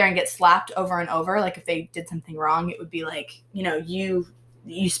 walk up there and get slapped over and over. Like if they did something wrong, it would be like, you know, you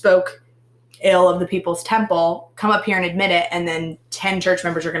spoke ill of the People's Temple, come up here and admit it, and then 10 church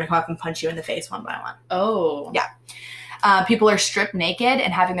members are going to come up and punch you in the face one by one. Oh. Yeah. People are stripped naked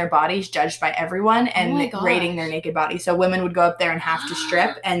and having their bodies judged by everyone and rating their naked bodies. So women would go up there and have to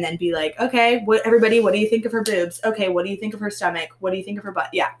strip and then be like, okay, everybody, what do you think of her boobs? Okay, what do you think of her stomach? What do you think of her butt?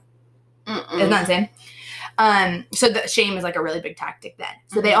 Yeah. Isn't that insane? So the shame is like a really big tactic then.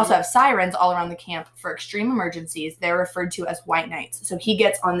 So they also have sirens all around the camp for extreme emergencies. They're referred to as white knights. So he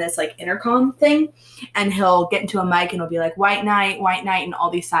gets on this like intercom thing and he'll get into a mic and he'll be like, white knight, and all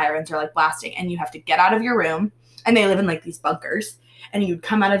these sirens are like blasting and you have to get out of your room. And they live in like these bunkers and you'd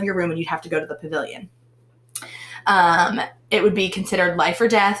come out of your room and you'd have to go to the pavilion. It would be considered life or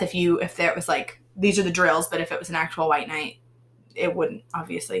death if there was like, these are the drills, but if it was an actual white night, it wouldn't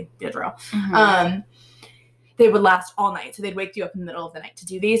obviously be a drill. They would last all night. So they'd wake you up in the middle of the night to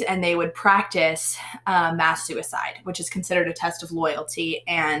do these, and they would practice mass suicide, which is considered a test of loyalty.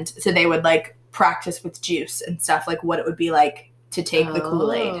 And so they would like practice with juice and stuff, like what it would be like to take the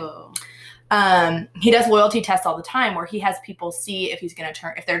Kool-Aid. He does loyalty tests all the time where he has people see if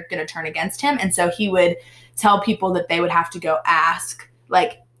they're going to turn against him. And so he would tell people that they would have to go ask,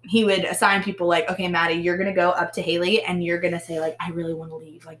 like, he would assign people like, okay, Maddie, you're going to go up to Haley and you're going to say like, I really want to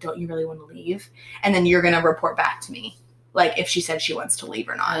leave. Like, don't you really want to leave? And then you're going to report back to me, like if she said she wants to leave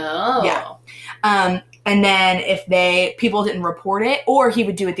or not. Oh. Yeah. And then if people didn't report it, or he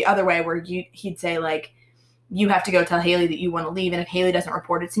would do it the other way where he'd say like, you have to go tell Haley that you want to leave. And if Haley doesn't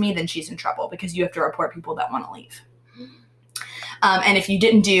report it to me, then she's in trouble because you have to report people that want to leave. And if you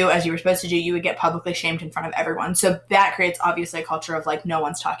didn't do as you were supposed to do, you would get publicly shamed in front of everyone. So that creates obviously a culture of like no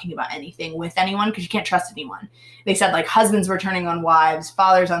one's talking about anything with anyone because you can't trust anyone. They said like husbands were turning on wives,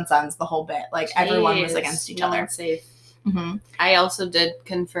 fathers on sons, the whole bit. Like everyone was against each other. Safe. I also did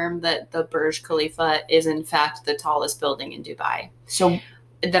confirm that the Burj Khalifa is in fact the tallest building in Dubai. So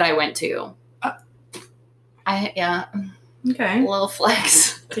that I went to. Okay. A little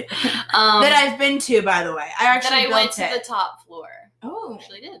flex. That I've been to, by the way. I went to the top floor. Oh.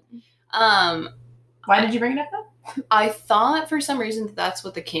 Actually did. Why did you bring it up though? I thought for some reason that's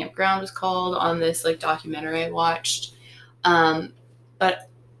what the campground was called on this like documentary I watched. But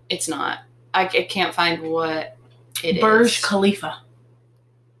it's not. I can't find what it is. Burj Khalifa.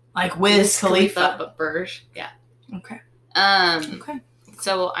 Like Wiz Khalifa. But Burj. Yeah. Okay. Okay.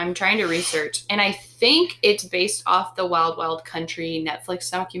 So I'm trying to research, and I think it's based off the Wild Wild Country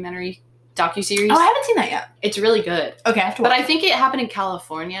Netflix docuseries. Oh, I haven't seen that yet. It's really good. Okay, I have to watch I think it happened in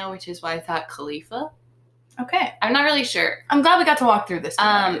California, which is why I thought Khalifa. Okay. I'm not really sure. I'm glad we got to walk through this.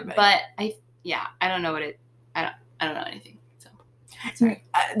 But I don't know what I don't know anything. So sorry.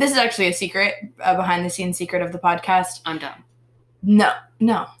 This is actually a secret, behind the scenes secret of the podcast. I'm done. No.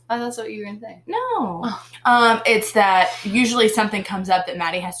 Oh, that's what you were gonna say. No. Oh. It's that usually something comes up that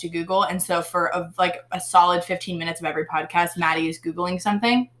Maddie has to Google, and so for a solid 15 minutes of every podcast, Maddie is Googling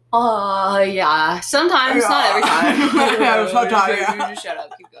something. Oh, yeah. Sometimes, not every time. Sometimes, You just shut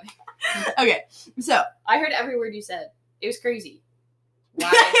up. Keep going. Okay, so I heard every word you said. It was crazy.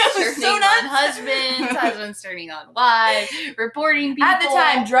 Wives It was turning so on nuts. husbands turning on wives, reporting people. at the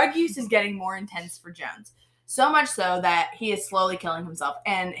time, drug use is getting more intense for Jones. So much so that he is slowly killing himself.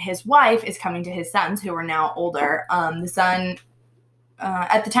 And his wife is coming to his sons, who are now older. The son,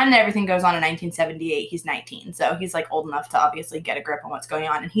 at the time that everything goes on in 1978, he's 19. So he's like old enough to obviously get a grip on what's going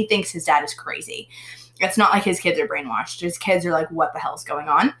on. And he thinks his dad is crazy. It's not like his kids are brainwashed. His kids are like, what the hell's going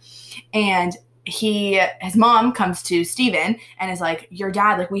on? And his mom comes to Steven and is like, your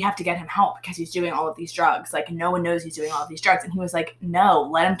dad, like, we have to get him help because he's doing all of these drugs. Like, no one knows he's doing all of these drugs. And he was like, no,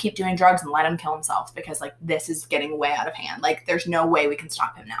 let him keep doing drugs and let him kill himself because, like, this is getting way out of hand. Like, there's no way we can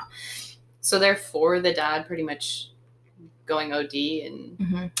stop him now. So therefore, the dad pretty much going OD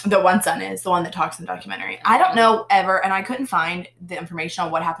and... The one son is the one that talks in the documentary. I don't know ever, and I couldn't find the information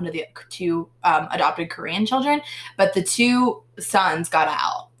on what happened to the two adopted Korean children, but the two sons got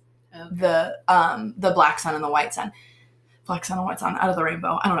out. Okay. The black son and the white son. Black son and white son out of the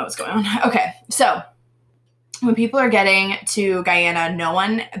rainbow. I don't know what's going on. Okay, so when people are getting to Guyana, no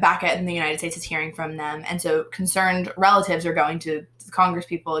one back in the United States is hearing from them. And so concerned relatives are going to Congress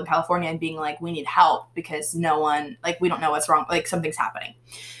people in California and being like, we need help because no one, like, we don't know what's wrong. Like, something's happening.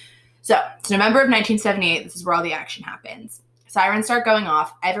 So it's November of 1978. This is where all the action happens. Sirens start going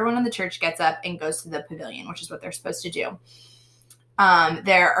off. Everyone in the church gets up and goes to the pavilion, which is what they're supposed to do.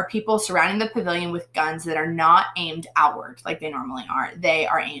 There are people surrounding the pavilion with guns that are not aimed outward like they normally are. They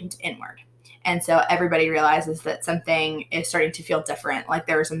are aimed inward. And so everybody realizes that something is starting to feel different, like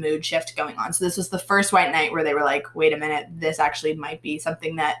there's a mood shift going on. So this was the first white night where they were like, wait a minute, this actually might be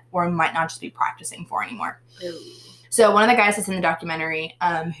something that we might not just be practicing for anymore. Ew. So one of the guys that's in the documentary,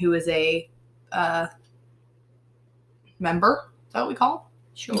 who is a member, is that what we call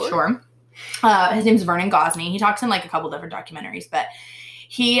him? Sure. His name's Vernon Gosney. He talks in like a couple different documentaries, but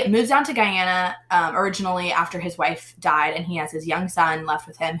he moves down to Guyana originally after his wife died, and he has his young son left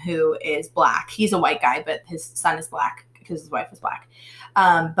with him who is black. He's a white guy, but his son is black because his wife was black.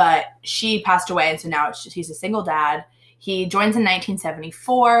 But she passed away, and so now it's just he's a single dad. He joins in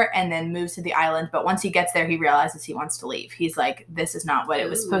 1974 and then moves to the island. But once he gets there, he realizes he wants to leave. He's like, this is not what it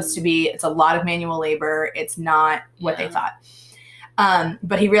was supposed to be. It's a lot of manual labor. It's not what they thought.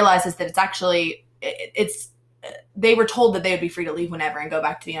 But he realizes that it's actually, it's they were told that they would be free to leave whenever and go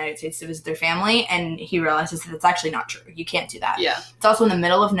back to the United States to visit their family. And he realizes that it's actually not true. You can't do that. Yeah. It's also in the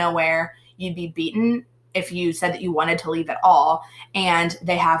middle of nowhere. You'd be beaten if you said that you wanted to leave at all. And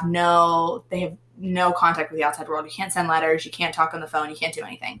they have no contact with the outside world. You can't send letters. You can't talk on the phone. You can't do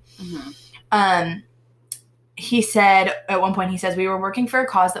anything. Mm-hmm. He said, at one point, he says, we were working for a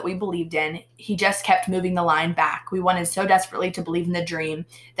cause that we believed in. He just kept moving the line back. We wanted so desperately to believe in the dream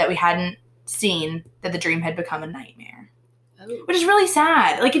that we hadn't seen that the dream had become a nightmare. Oh. Which is really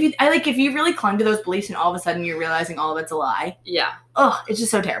sad. Like, if you really clung to those beliefs and all of a sudden you're realizing all of it's a lie. Yeah. Ugh, it's just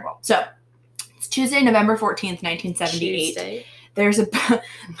so terrible. So, it's Tuesday, November 14th, 1978. Tuesday. There's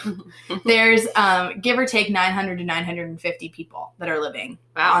give or take 900 to 950 people that are living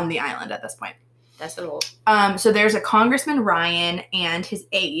on the island at this point. That's a little. So there's a Congressman Ryan and his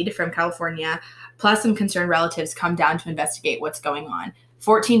aide from California, plus some concerned relatives come down to investigate what's going on.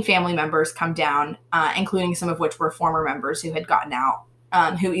 14 family members come down, including some of which were former members who had gotten out,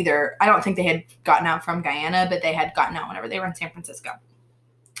 I don't think they had gotten out from Guyana, but they had gotten out whenever they were in San Francisco.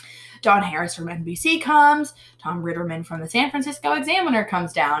 Don Harris from NBC comes, Tom Ritterman from the San Francisco Examiner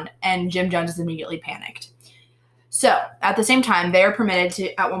comes down, and Jim Jones is immediately panicked. So, at the same time, they are permitted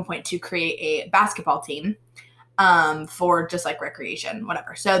to, at one point, to create a basketball team for just like recreation,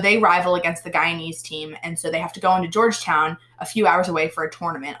 whatever. So, they rival against the Guyanese team, and so they have to go into Georgetown a few hours away for a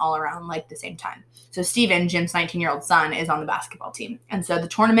tournament all around like the same time. So, Stephen, Jim's 19-year-old son, is on the basketball team. And so, the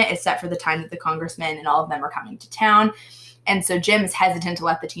tournament is set for the time that the congressmen and all of them are coming to town. And so, Jim is hesitant to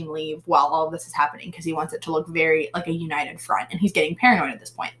let the team leave while all of this is happening because he wants it to look very like a united front, and he's getting paranoid at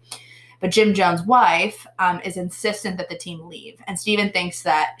this point. But Jim Jones' wife is insistent that the team leave. And Stephen thinks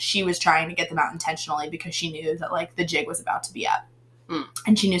that she was trying to get them out intentionally because she knew that, like, the jig was about to be up.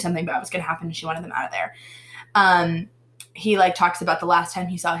 And she knew something bad was going to happen and she wanted them out of there. He, like, talks about the last time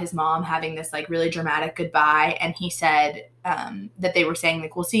he saw his mom having this, like, really dramatic goodbye. And he said that they were saying,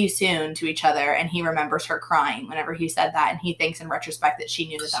 like, we'll see you soon to each other. And he remembers her crying whenever he said that. And he thinks in retrospect that she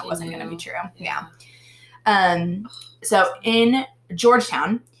knew that that wasn't going to be true. Yeah. So in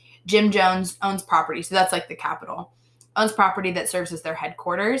Georgetown, Jim Jones owns property, so that's like the capital, owns property that serves as their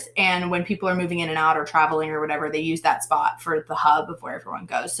headquarters, and when people are moving in and out or traveling or whatever, they use that spot for the hub of where everyone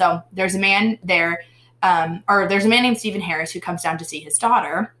goes. So there's a man there, there's a man named Stephen Harris who comes down to see his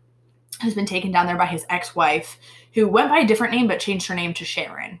daughter, who's been taken down there by his ex-wife, who went by a different name but changed her name to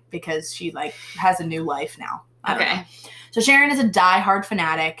Sharon because she, like, has a new life now. Okay. So Sharon is a diehard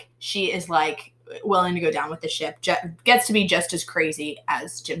fanatic. She is, like, willing to go down with the ship, gets to be just as crazy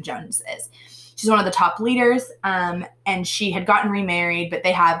as Jim Jones is. She's one of the top leaders, and she had gotten remarried, but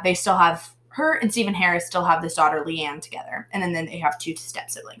they still have, her and Stephen Harris still have this daughter, Leanne, together, and then they have 2 step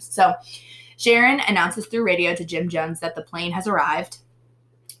siblings. So Sharon announces through radio to Jim Jones that the plane has arrived,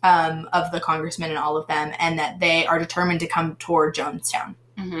 of the congressmen and all of them, and that they are determined to come toward Jonestown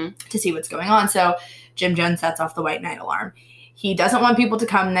to see what's going on. So Jim Jones sets off the white knight alarm. He doesn't want people to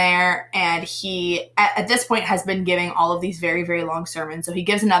come there, and he, at this point, has been giving all of these very, very long sermons. So he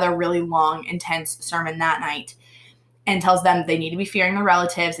gives another really long, intense sermon that night and tells them they need to be fearing their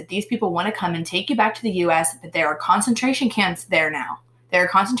relatives, that these people want to come and take you back to the U.S., but there are concentration camps there now. There are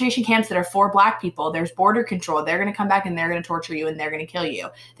concentration camps that are for Black people. There's border control. They're going to come back, and they're going to torture you, and they're going to kill you.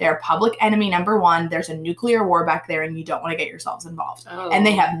 They're public enemy number 1. There's a nuclear war back there, and you don't want to get yourselves involved. Oh. And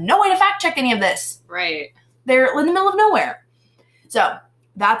they have no way to fact check any of this. Right. They're in the middle of nowhere. So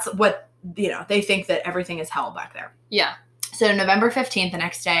that's what, they think that everything is hell back there. Yeah. So November 15th, the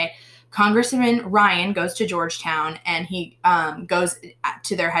next day, Congressman Ryan goes to Georgetown, and he goes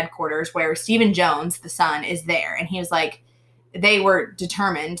to their headquarters where Stephen Jones, the son, is there. And he was like, they were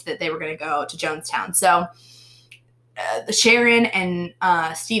determined that they were going to go to Jonestown. So Sharon and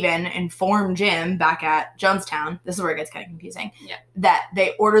Stephen inform Jim back at Jonestown, this is where it gets kind of confusing, that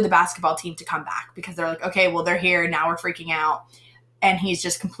they order the basketball team to come back because they're like, okay, well, they're here. Now we're freaking out. And he's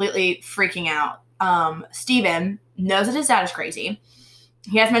just completely freaking out. Stephen knows that his dad is crazy.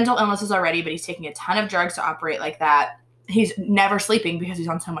 He has mental illnesses already, but he's taking a ton of drugs to operate like that. He's never sleeping because he's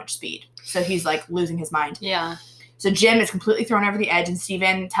on so much speed. So he's, like, losing his mind. Yeah. So Jim is completely thrown over the edge, and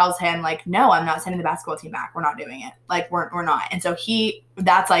Stephen tells him, like, no, I'm not sending the basketball team back. We're not doing it. Like, we're not. And so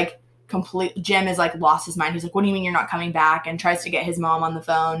that's, like, Jim is, like, lost his mind. He's like, what do you mean you're not coming back? And tries to get his mom on the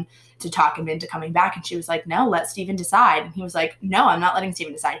phone to talk him into coming back. And she was like, no, let Stephen decide. And he was like, no, I'm not letting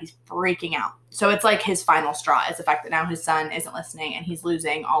Stephen decide. He's freaking out. So it's like his final straw is the fact that now his son isn't listening, and he's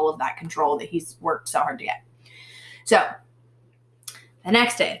losing all of that control that he's worked so hard to get. So the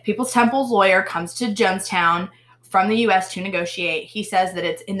next day, People's Temple's lawyer comes to Jonestown from the U.S. to negotiate. He says that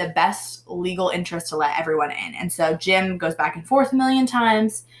it's in the best legal interest to let everyone in. And so Jim goes back and forth a million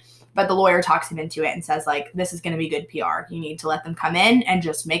times. But the lawyer talks him into it and says, like, this is going to be good PR. You need to let them come in and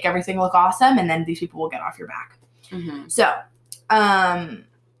just make everything look awesome, and then these people will get off your back. Mm-hmm. So,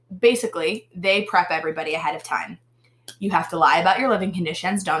 basically, they prep everybody ahead of time. You have to lie about your living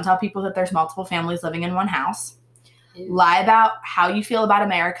conditions. Don't tell people that there's multiple families living in one house. Lie about how you feel about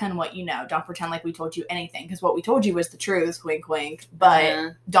America and what you know. Don't pretend like we told you anything, because what we told you was the truth, wink, wink,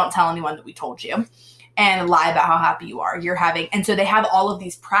 but don't tell anyone that we told you. And lie about how happy you are. And so they have all of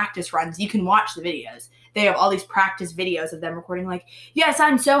these practice runs. You can watch the videos. They have all these practice videos of them recording like, yes,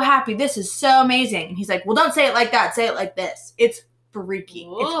 I'm so happy. This is so amazing. And he's like, well, don't say it like that. Say it like this. It's freaky.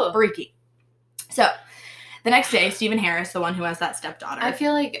 Whoa. It's freaky. So the next day, Stephen Harris, the one who has that stepdaughter. I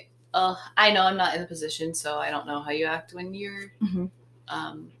feel like, I know I'm not in the position, so I don't know how you act when you're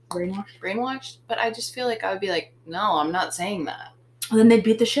brainwashed. But I just feel like I would be like, no, I'm not saying that. Well, then they'd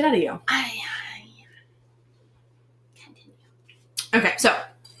beat the shit out of you. Continue. Okay, so,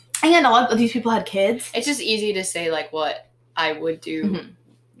 and a lot of these people had kids. It's just easy to say, like, what I would do. Mm-hmm.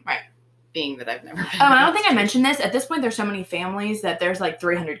 Right. Being that I've never been. I don't think I mentioned this. At this point, there's so many families that there's like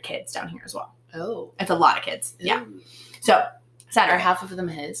 300 kids down here as well. Oh. It's a lot of kids. Yeah. Ooh. So, Saturday. Are half of them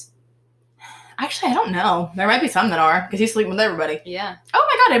his? Actually, I don't know. There might be some that are, because he's sleeping with everybody. Yeah. Oh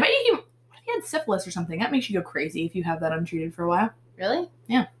my god, I bet what if he had syphilis or something? That makes you go crazy if you have that untreated for a while. Really?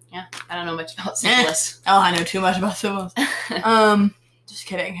 Yeah. Yeah. I don't know much about syphilis. Oh, I know too much about syphilis. Just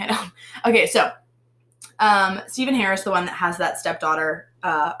kidding. I don't. Okay, so, Stephen Harris, the one that has that stepdaughter,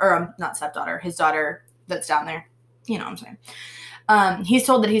 not stepdaughter, his daughter that's down there. You know what I'm saying. He's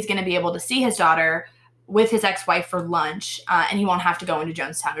told that he's going to be able to see his daughter with his ex-wife for lunch, and he won't have to go into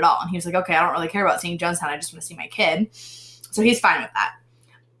Jonestown at all. And he was like, okay, I don't really care about seeing Jonestown. I just want to see my kid. So he's fine with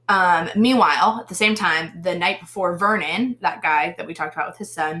that. Meanwhile, at the same time, the night before, Vernon, that guy that we talked about with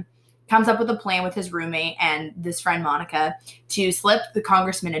his son, comes up with a plan with his roommate and this friend, Monica, to slip the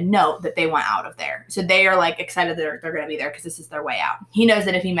congressman a note that they want out of there. So they are, like, excited that they're going to be there because this is their way out. He knows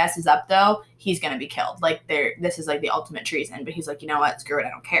that if he messes up, though, he's going to be killed. Like, this is, like, the ultimate treason. But he's like, you know what? Screw it. I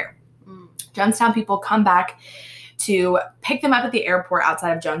don't care. Jonestown people come back to pick them up at the airport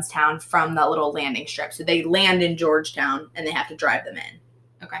outside of Jonestown from the little landing strip. So they land in Georgetown, and they have to drive them in.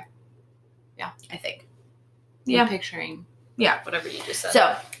 Okay. Yeah. I think. Yeah. I'm picturing. Yeah. Whatever you just said.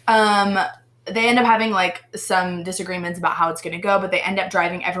 So, they end up having, like, some disagreements about how it's going to go, but they end up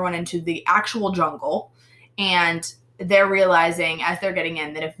driving everyone into the actual jungle, and they're realizing as they're getting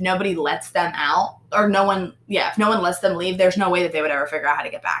in that if nobody lets them out, or if no one lets them leave, there's no way that they would ever figure out how to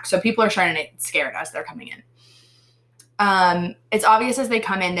get back. So people are starting to get scared as they're coming in. It's obvious as they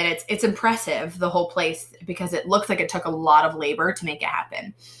come in that it's impressive, the whole place, because it looks like it took a lot of labor to make it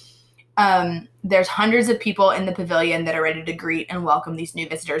happen. There's hundreds of people in the pavilion that are ready to greet and welcome these new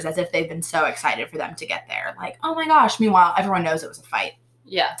visitors as if they've been so excited for them to get there. Like, oh my gosh. Meanwhile, everyone knows it was a fight.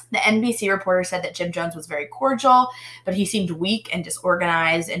 Yeah. The NBC reporter said that Jim Jones was very cordial, but he seemed weak and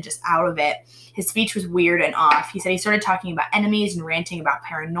disorganized and just out of it. His speech was weird and off. He said he started talking about enemies and ranting about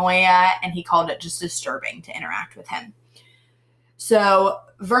paranoia, and he called it just disturbing to interact with him. So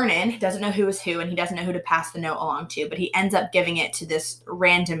Vernon doesn't know who is who, and he doesn't know who to pass the note along to, but he ends up giving it to this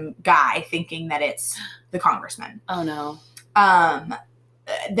random guy thinking that it's the congressman. Oh, no.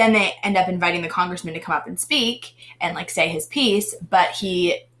 Then they end up inviting the congressman to come up and speak and, like, say his piece, but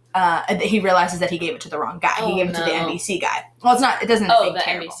he realizes that he gave it to the wrong guy. Oh, he gave it to the no. NBC guy. Well, it doesn't Oh, make the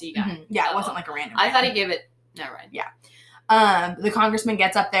terrible. NBC guy. Mm-hmm. Yeah, Oh. it wasn't like a random I guy. thought he gave it. Never mind. Yeah. The congressman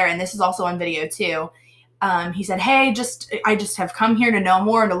gets up there, and this is also on video too. He said, hey, I just have come here to know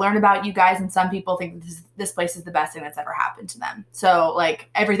more and to learn about you guys, and some people think this place is the best thing that's ever happened to them. So, like,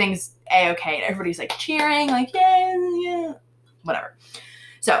 everything's A-okay, and everybody's, like, cheering, like, yeah, whatever.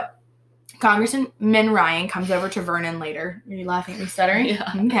 So, Congressman Ryan comes over to Vernon later. Are you laughing at me stuttering?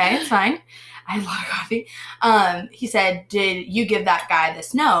 Yeah. Okay, it's fine. I had a lot of coffee. He said, did you give that guy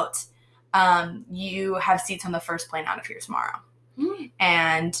this note? You have seats on the first plane out of here tomorrow. Mm.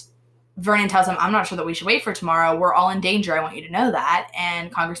 And Vernon tells him, I'm not sure that we should wait for tomorrow. We're all in danger. I want you to know that.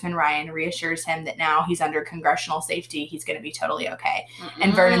 And Congressman Ryan reassures him that now he's under congressional safety. He's going to be totally okay.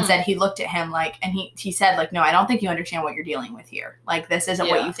 And Vernon said he looked at him like, and he said, like, no, I don't think you understand what you're dealing with here. Like, this isn't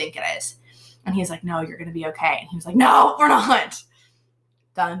what you think it is. And he's like, no, you're going to be okay. And he was like, no, we're not.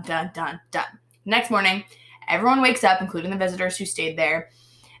 Dun, dun, dun, dun. Next morning, everyone wakes up, including the visitors who stayed there.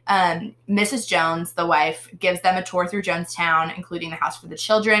 Mrs. Jones, the wife, gives them a tour through Jonestown, including the house for the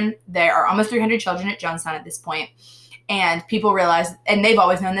children. There are almost 300 children at Jonestown at this point. And people realize, and they've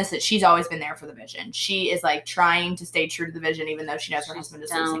always known this, that she's always been there for the vision. She is, like, trying to stay true to the vision, even though she knows her husband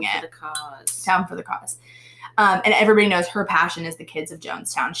is losing it. Down for the cause. And everybody knows her passion is the kids of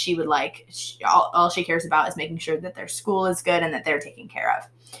Jonestown. She would all she cares about is making sure that their school is good and that they're taken care of.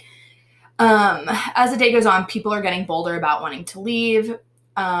 As the day goes on, people are getting bolder about wanting to leave.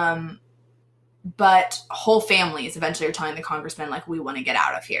 But whole families eventually are telling the congressman, like, we want to get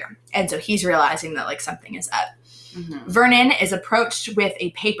out of here. And so he's realizing that, like, something is up. Mm-hmm. Vernon is approached with a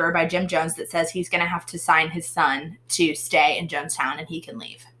paper by Jim Jones that says he's going to have to sign his son to stay in Jonestown and he can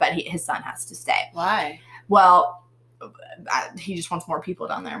leave. But his son has to stay. Why? Well, he just wants more people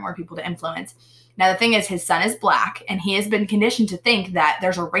down there, more people to influence. Now, the thing is, his son is black, and he has been conditioned to think that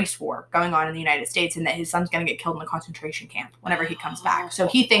there's a race war going on in the United States and that his son's going to get killed in a concentration camp whenever he comes back. So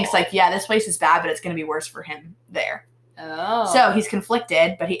he thinks, like, yeah, this place is bad, but it's going to be worse for him there. Oh. So he's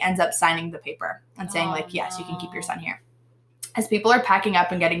conflicted, but he ends up signing the paper and saying, like, yes, you can keep your son here. As people are packing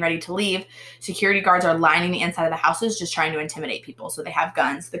up and getting ready to leave, security guards are lining the inside of the houses just trying to intimidate people. So they have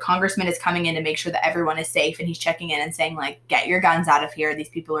guns. The congressman is coming in to make sure that everyone is safe, and he's checking in and saying, like, get your guns out of here. These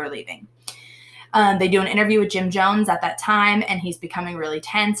people are leaving. They do an interview with Jim Jones at that time, and he's becoming really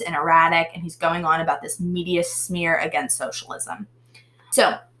tense and erratic, and he's going on about this media smear against socialism.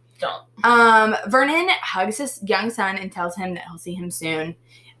 So, Vernon hugs his young son and tells him that he'll see him soon.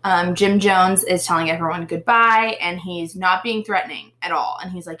 Jim Jones is telling everyone goodbye, and he's not being threatening at all.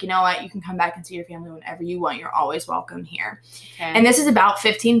 And he's like, you know what? You can come back and see your family whenever you want. You're always welcome here. Okay. And this is about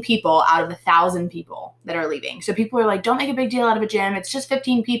 15 people out of 1,000 people that are leaving. So people are like, don't make a big deal out of it, Jim. It's just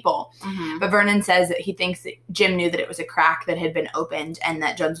 15 people. Mm-hmm. But Vernon says that he thinks that Jim knew that it was a crack that had been opened and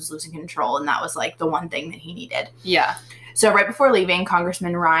that Jones was losing control. And that was like the one thing that he needed. Yeah. So right before leaving,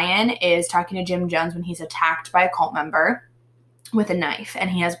 Congressman Ryan is talking to Jim Jones when he's attacked by a cult member with a knife, and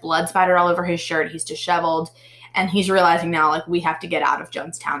he has blood spattered all over his shirt. He's disheveled, and he's realizing now, like, we have to get out of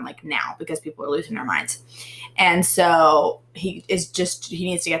Jonestown, like, now, because people are losing their minds. And so he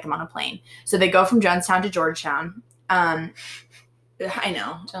needs to get them on a plane. So they go from Jonestown to Georgetown. I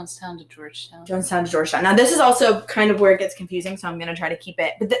know. Jonestown to Georgetown. Jonestown to Georgetown. Now, this is also kind of where it gets confusing, so I'm going to try to keep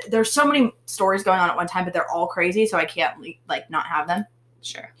it. But there's so many stories going on at one time, but they're all crazy, so I can't, like, not have them.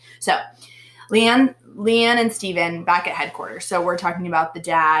 Sure. So Leanne and Steven back at headquarters. So we're talking about the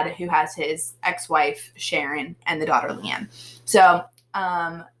dad who has his ex-wife, Sharon, and the daughter, Leanne. So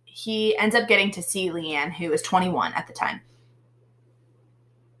he ends up getting to see Leanne, who was 21 at the time.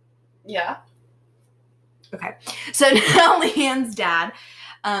 Yeah. Okay. So now Leanne's dad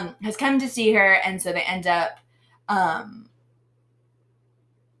has come to see her, and so they end up,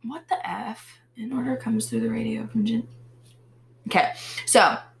 what the F? An order comes through the radio from Jen. Okay.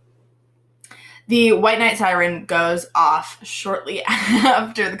 So the white knight siren goes off shortly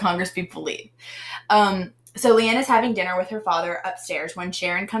after the Congress people leave. So Leanne is having dinner with her father upstairs when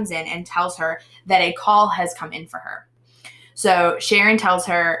Sharon comes in and tells her that a call has come in for her. So Sharon tells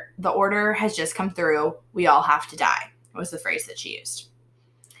her, the order has just come through. We all have to die, was the phrase that she used.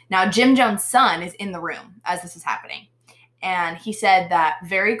 Now, Jim Jones' son is in the room as this is happening. And he said that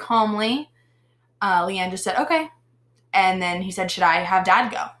very calmly, Leanne just said, okay. And then he said, should I have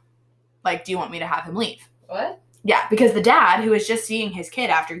dad go? Like, do you want me to have him leave? What? Yeah, because the dad, who is just seeing his kid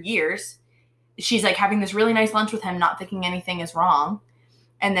after years, she's, like, having this really nice lunch with him, not thinking anything is wrong.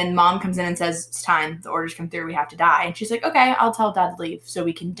 And then mom comes in and says, it's time. The orders come through. We have to die. And she's like, okay, I'll tell dad to leave so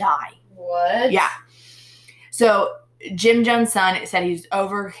we can die. What? Yeah. So Jim Jones' son said he's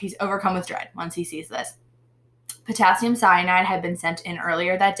overcome with dread once he sees this. Potassium cyanide had been sent in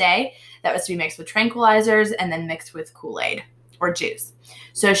earlier that day. That was to be mixed with tranquilizers and then mixed with Kool-Aid or juice.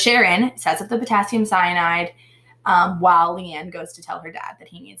 So Sharon sets up the potassium cyanide while Leanne goes to tell her dad that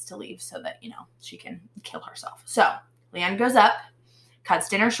he needs to leave so that, she can kill herself. So Leanne goes up, cuts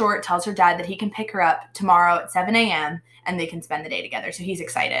dinner short, tells her dad that he can pick her up tomorrow at 7 a.m. and they can spend the day together. So he's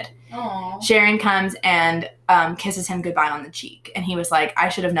excited. Aww. Sharon comes and kisses him goodbye on the cheek. And he was like, I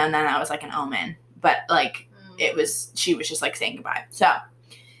should have known that was like an omen. But she was just like saying goodbye. So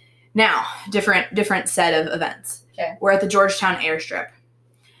now, different set of events. Okay. We're at the Georgetown airstrip.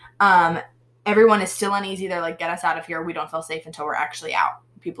 Everyone is still uneasy. They're like, get us out of here. We don't feel safe until we're actually out.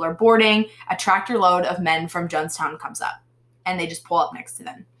 People are boarding. A tractor load of men from Jonestown comes up. And they just pull up next to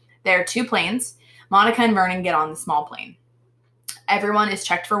them. There are two planes. Monica and Vernon get on the small plane. Everyone is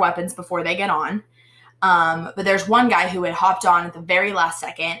checked for weapons before they get on. But there's one guy who had hopped on at the very last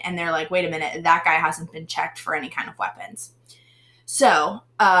second. And they're like, wait a minute. That guy hasn't been checked for any kind of weapons. So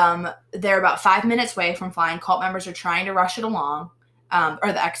they're about 5 minutes away from flying. Cult members are trying to rush it along.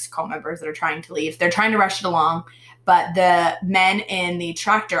 Or the ex-cult members that are trying to leave. They're trying to rush it along. But the men in the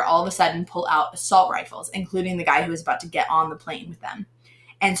tractor all of a sudden pull out assault rifles, including the guy who was about to get on the plane with them.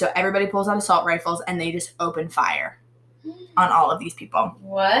 And so everybody pulls out assault rifles and they just open fire on all of these people.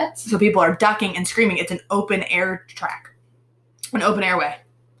 What? So people are ducking and screaming. It's an open air track. An open airway.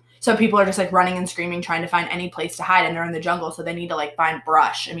 So people are just like running and screaming, trying to find any place to hide, and they're in the jungle, so they need to like find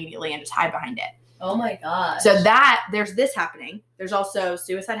brush immediately and just hide behind it. Oh my gosh. So there's this happening. There's also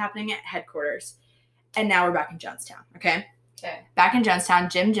suicide happening at headquarters. And now we're back in Jonestown, okay? Okay. Back in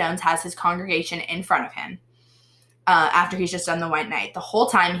Jonestown, Jim Jones has his congregation in front of him after he's just done the White Night. The whole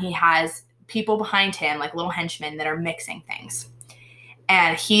time he has people behind him, like little henchmen, that are mixing things.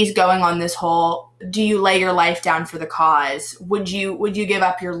 And he's going on this whole, do you lay your life down for the cause? Would you give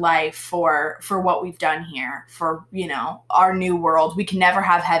up your life for what we've done here, for, you know, our new world? We can never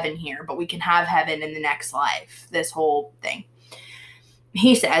have heaven here, but we can have heaven in the next life. This whole thing.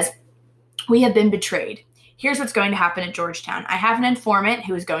 He says, we have been betrayed. Here's what's going to happen at Georgetown. I have an informant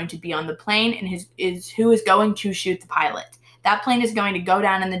who is going to be on the plane and who is going to shoot the pilot. That plane is going to go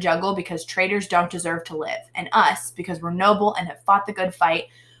down in the jungle because traitors don't deserve to live. And us, because we're noble and have fought the good fight,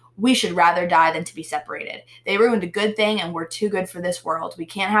 we should rather die than to be separated. They ruined a good thing and we're too good for this world. We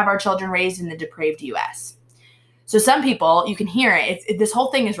can't have our children raised in the depraved U.S. So some people, you can hear it. This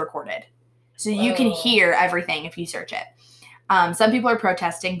whole thing is recorded. So you can hear everything if you search it. Some people are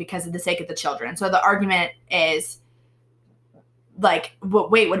protesting because of the sake of the children. So the argument is, like,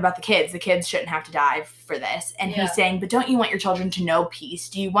 wait, what about the kids? The kids shouldn't have to die for this. And he's saying, but don't you want your children to know peace?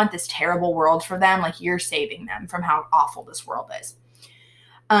 Do you want this terrible world for them? Like, you're saving them from how awful this world is.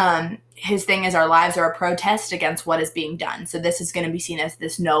 His thing is, our lives are a protest against what is being done. So this is going to be seen as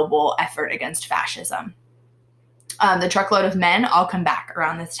this noble effort against fascism. The truckload of men all come back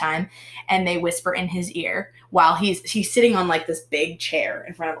around this time, and they whisper in his ear while he's sitting on, like, this big chair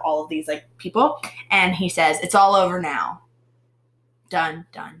in front of all of these, like, people. And he says, it's all over now. Done,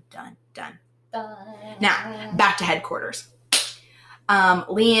 done, done, done. Now, back to headquarters.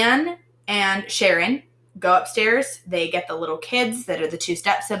 Leanne and Sharon go upstairs. They get the little kids that are the two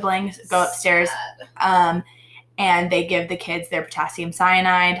step siblings, go upstairs, and they give the kids their potassium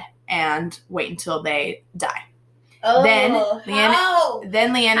cyanide and wait until they die. Oh, Then how?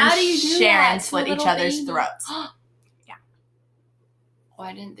 Leanne How and do you do Sharon that? slit Two each little other's babies. throats. Yeah.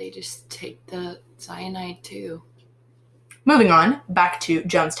 Why didn't they just take the cyanide too? Moving on, back to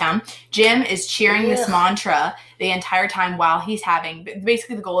Jonestown. Jim is cheering this mantra the entire time while he's having,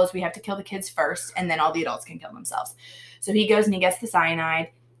 basically the goal is we have to kill the kids first and then all the adults can kill themselves. So he goes and he gets the cyanide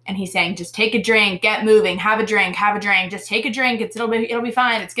and he's saying, just take a drink, get moving, have a drink, just take a drink. It'll be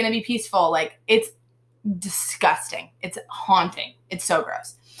fine. It's going to be peaceful. Like, it's disgusting. It's haunting. It's so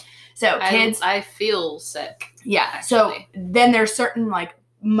gross. So kids, I feel sick. yeah. Actually. So then there's certain, like,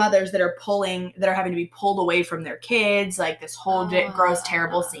 mothers that are having to be pulled away from their kids, like this whole gross,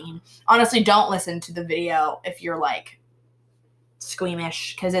 terrible scene. Honestly, don't listen to the video if you're like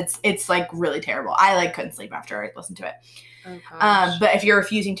squeamish, because it's like really terrible. I like couldn't sleep after I listened to it. Oh, but if you're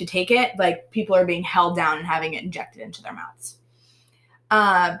refusing to take it, like, people are being held down and having it injected into their mouths.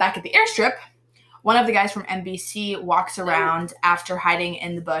 Back at the airstrip, one of the guys from NBC walks around after hiding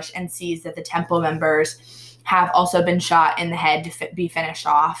in the bush and sees that the temple members have also been shot in the head to be finished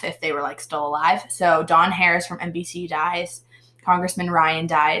off if they were, like, still alive. So Don Harris from NBC dies. Congressman Ryan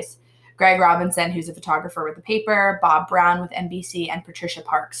dies. Greg Robinson, who's a photographer with the paper. Bob Brown with NBC. And Patricia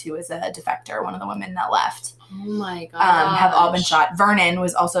Parks, who is a defector, one of the women that left. Oh, my God. Have all been shot. Vernon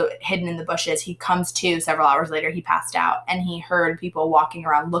was also hidden in the bushes. He comes to several hours later. He passed out. And he heard people walking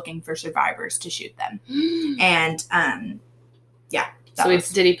around looking for survivors to shoot them. And, yeah.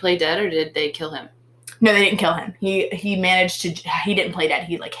 Did he play dead or did they kill him? No, they didn't kill him. He managed to. He didn't play dead.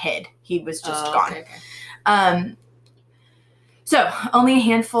 He, like, hid. He was just gone. Okay. So only a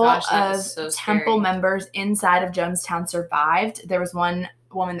handful of temple members inside of Jonestown survived. There was one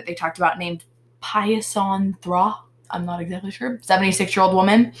woman that they talked about named Payasson Thra. I'm not exactly sure. 76-year-old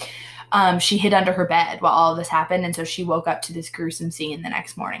woman. She hid under her bed while all of this happened, and so she woke up to this gruesome scene the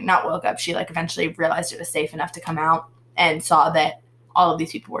next morning. Not woke up. She, like, eventually realized it was safe enough to come out and saw that all of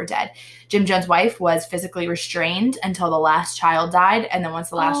these people were dead. Jim Jones' wife was physically restrained until the last child died, and then once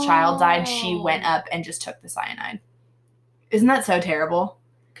the last child died, she went up and just took the cyanide. Isn't that so terrible?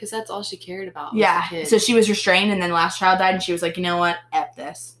 Because that's all she cared about. Yeah. So she was restrained, and then the last child died, and she was like, you know what? F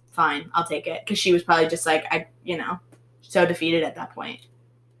this. Fine. I'll take it. Because she was probably just like, so defeated at that point.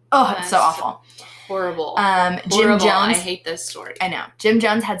 Oh, it's so awful. Horrible. Jim Jones. I hate this story. I know. Jim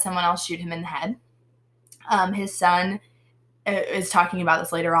Jones had someone else shoot him in the head. His son is talking about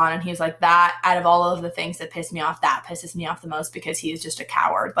this later on, and he was like, that, out of all of the things that pissed me off, that pisses me off the most because he is just a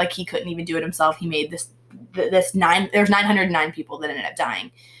coward. Like, he couldn't even do it himself. He made there's 909 people that ended up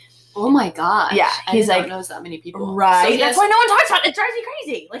dying. Oh my gosh. Yeah. He's I like, didn't know that many people. Right. So that's why no one talks about it. It drives me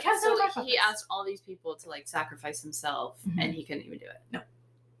crazy. Like, how does so no one talk about he this? asked all these people to, like, sacrifice himself, and he couldn't even do it. No.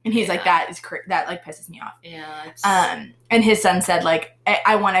 And he's like, Yeah. that like pisses me off. Yeah. And his son said, like,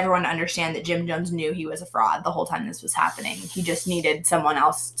 I want everyone to understand that Jim Jones knew he was a fraud the whole time this was happening. He just needed someone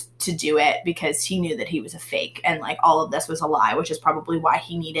else to do it because he knew that he was a fake and like all of this was a lie, which is probably why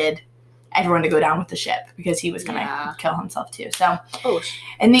he needed everyone to go down with the ship because he was gonna kill himself too. So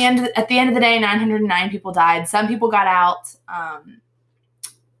at the end of the day, 909 people died. Some people got out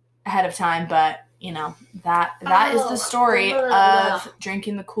ahead of time, but you know, that is the story of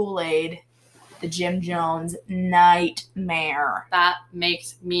drinking the Kool-Aid, the Jim Jones nightmare. That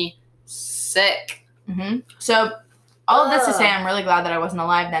makes me sick. So all of this to say, I'm really glad that I wasn't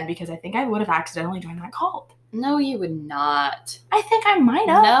alive then because I think I would have accidentally joined that cult. No, you would not. I think I might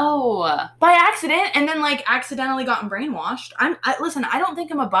have. No. By accident, and then like accidentally gotten brainwashed. Listen, I don't think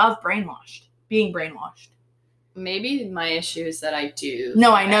I'm above being brainwashed. Maybe my issue is that I do.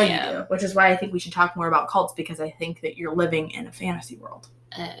 No, I know you do, which is why I think we should talk more about cults because I think that you're living in a fantasy world.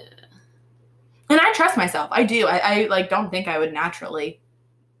 And I trust myself. I do. I like don't think I would naturally,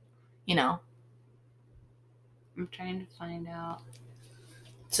 you know. I'm trying to find out.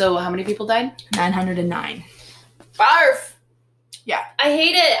 So how many people died? 909. Barf. Yeah. I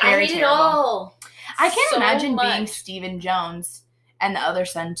hate it. Very I hate terrible. it all. I can't So imagine much. being Stephen Jones and the other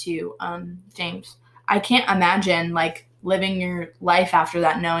son too, James. I can't imagine like living your life after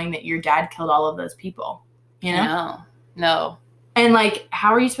that knowing that your dad killed all of those people. You know? No. And like,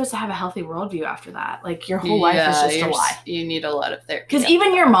 how are you supposed to have a healthy worldview after that? Like your whole life is just a lie. You need a lot of therapy. Because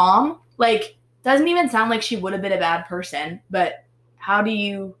even your mom, like, doesn't even sound like she would have been a bad person, but how do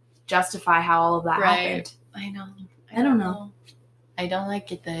you justify how all of that happened? I know. I don't know. I don't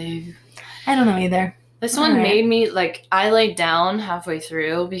like it though. I don't know either. This one made me, like, I laid down halfway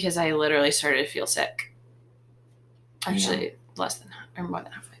through because I literally started to feel sick. Actually, more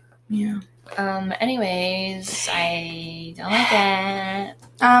than halfway. Yeah. Anyways, I don't like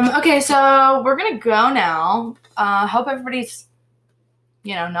it. Okay, so we're gonna go now. Hope everybody's,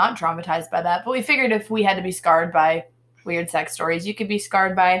 you know, not traumatized by that. But we figured if we had to be scarred by weird sex stories, you could be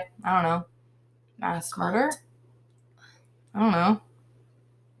scarred by, I don't know, mass murder? I don't know.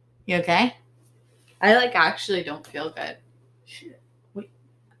 You okay? I, like, actually don't feel good. Shit.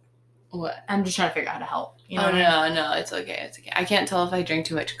 What? I'm just trying to figure out how to help. You know Oh, what I mean? no, it's okay. It's okay. I can't tell if I drank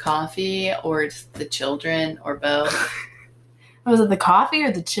too much coffee or it's the children or both. Was it the coffee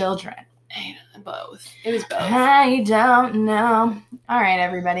or the children? I know, both. It was both. I don't know. All right,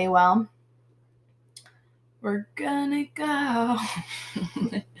 everybody. Well, we're gonna go.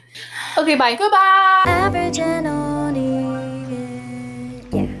 Okay, bye. Goodbye. Aboriginal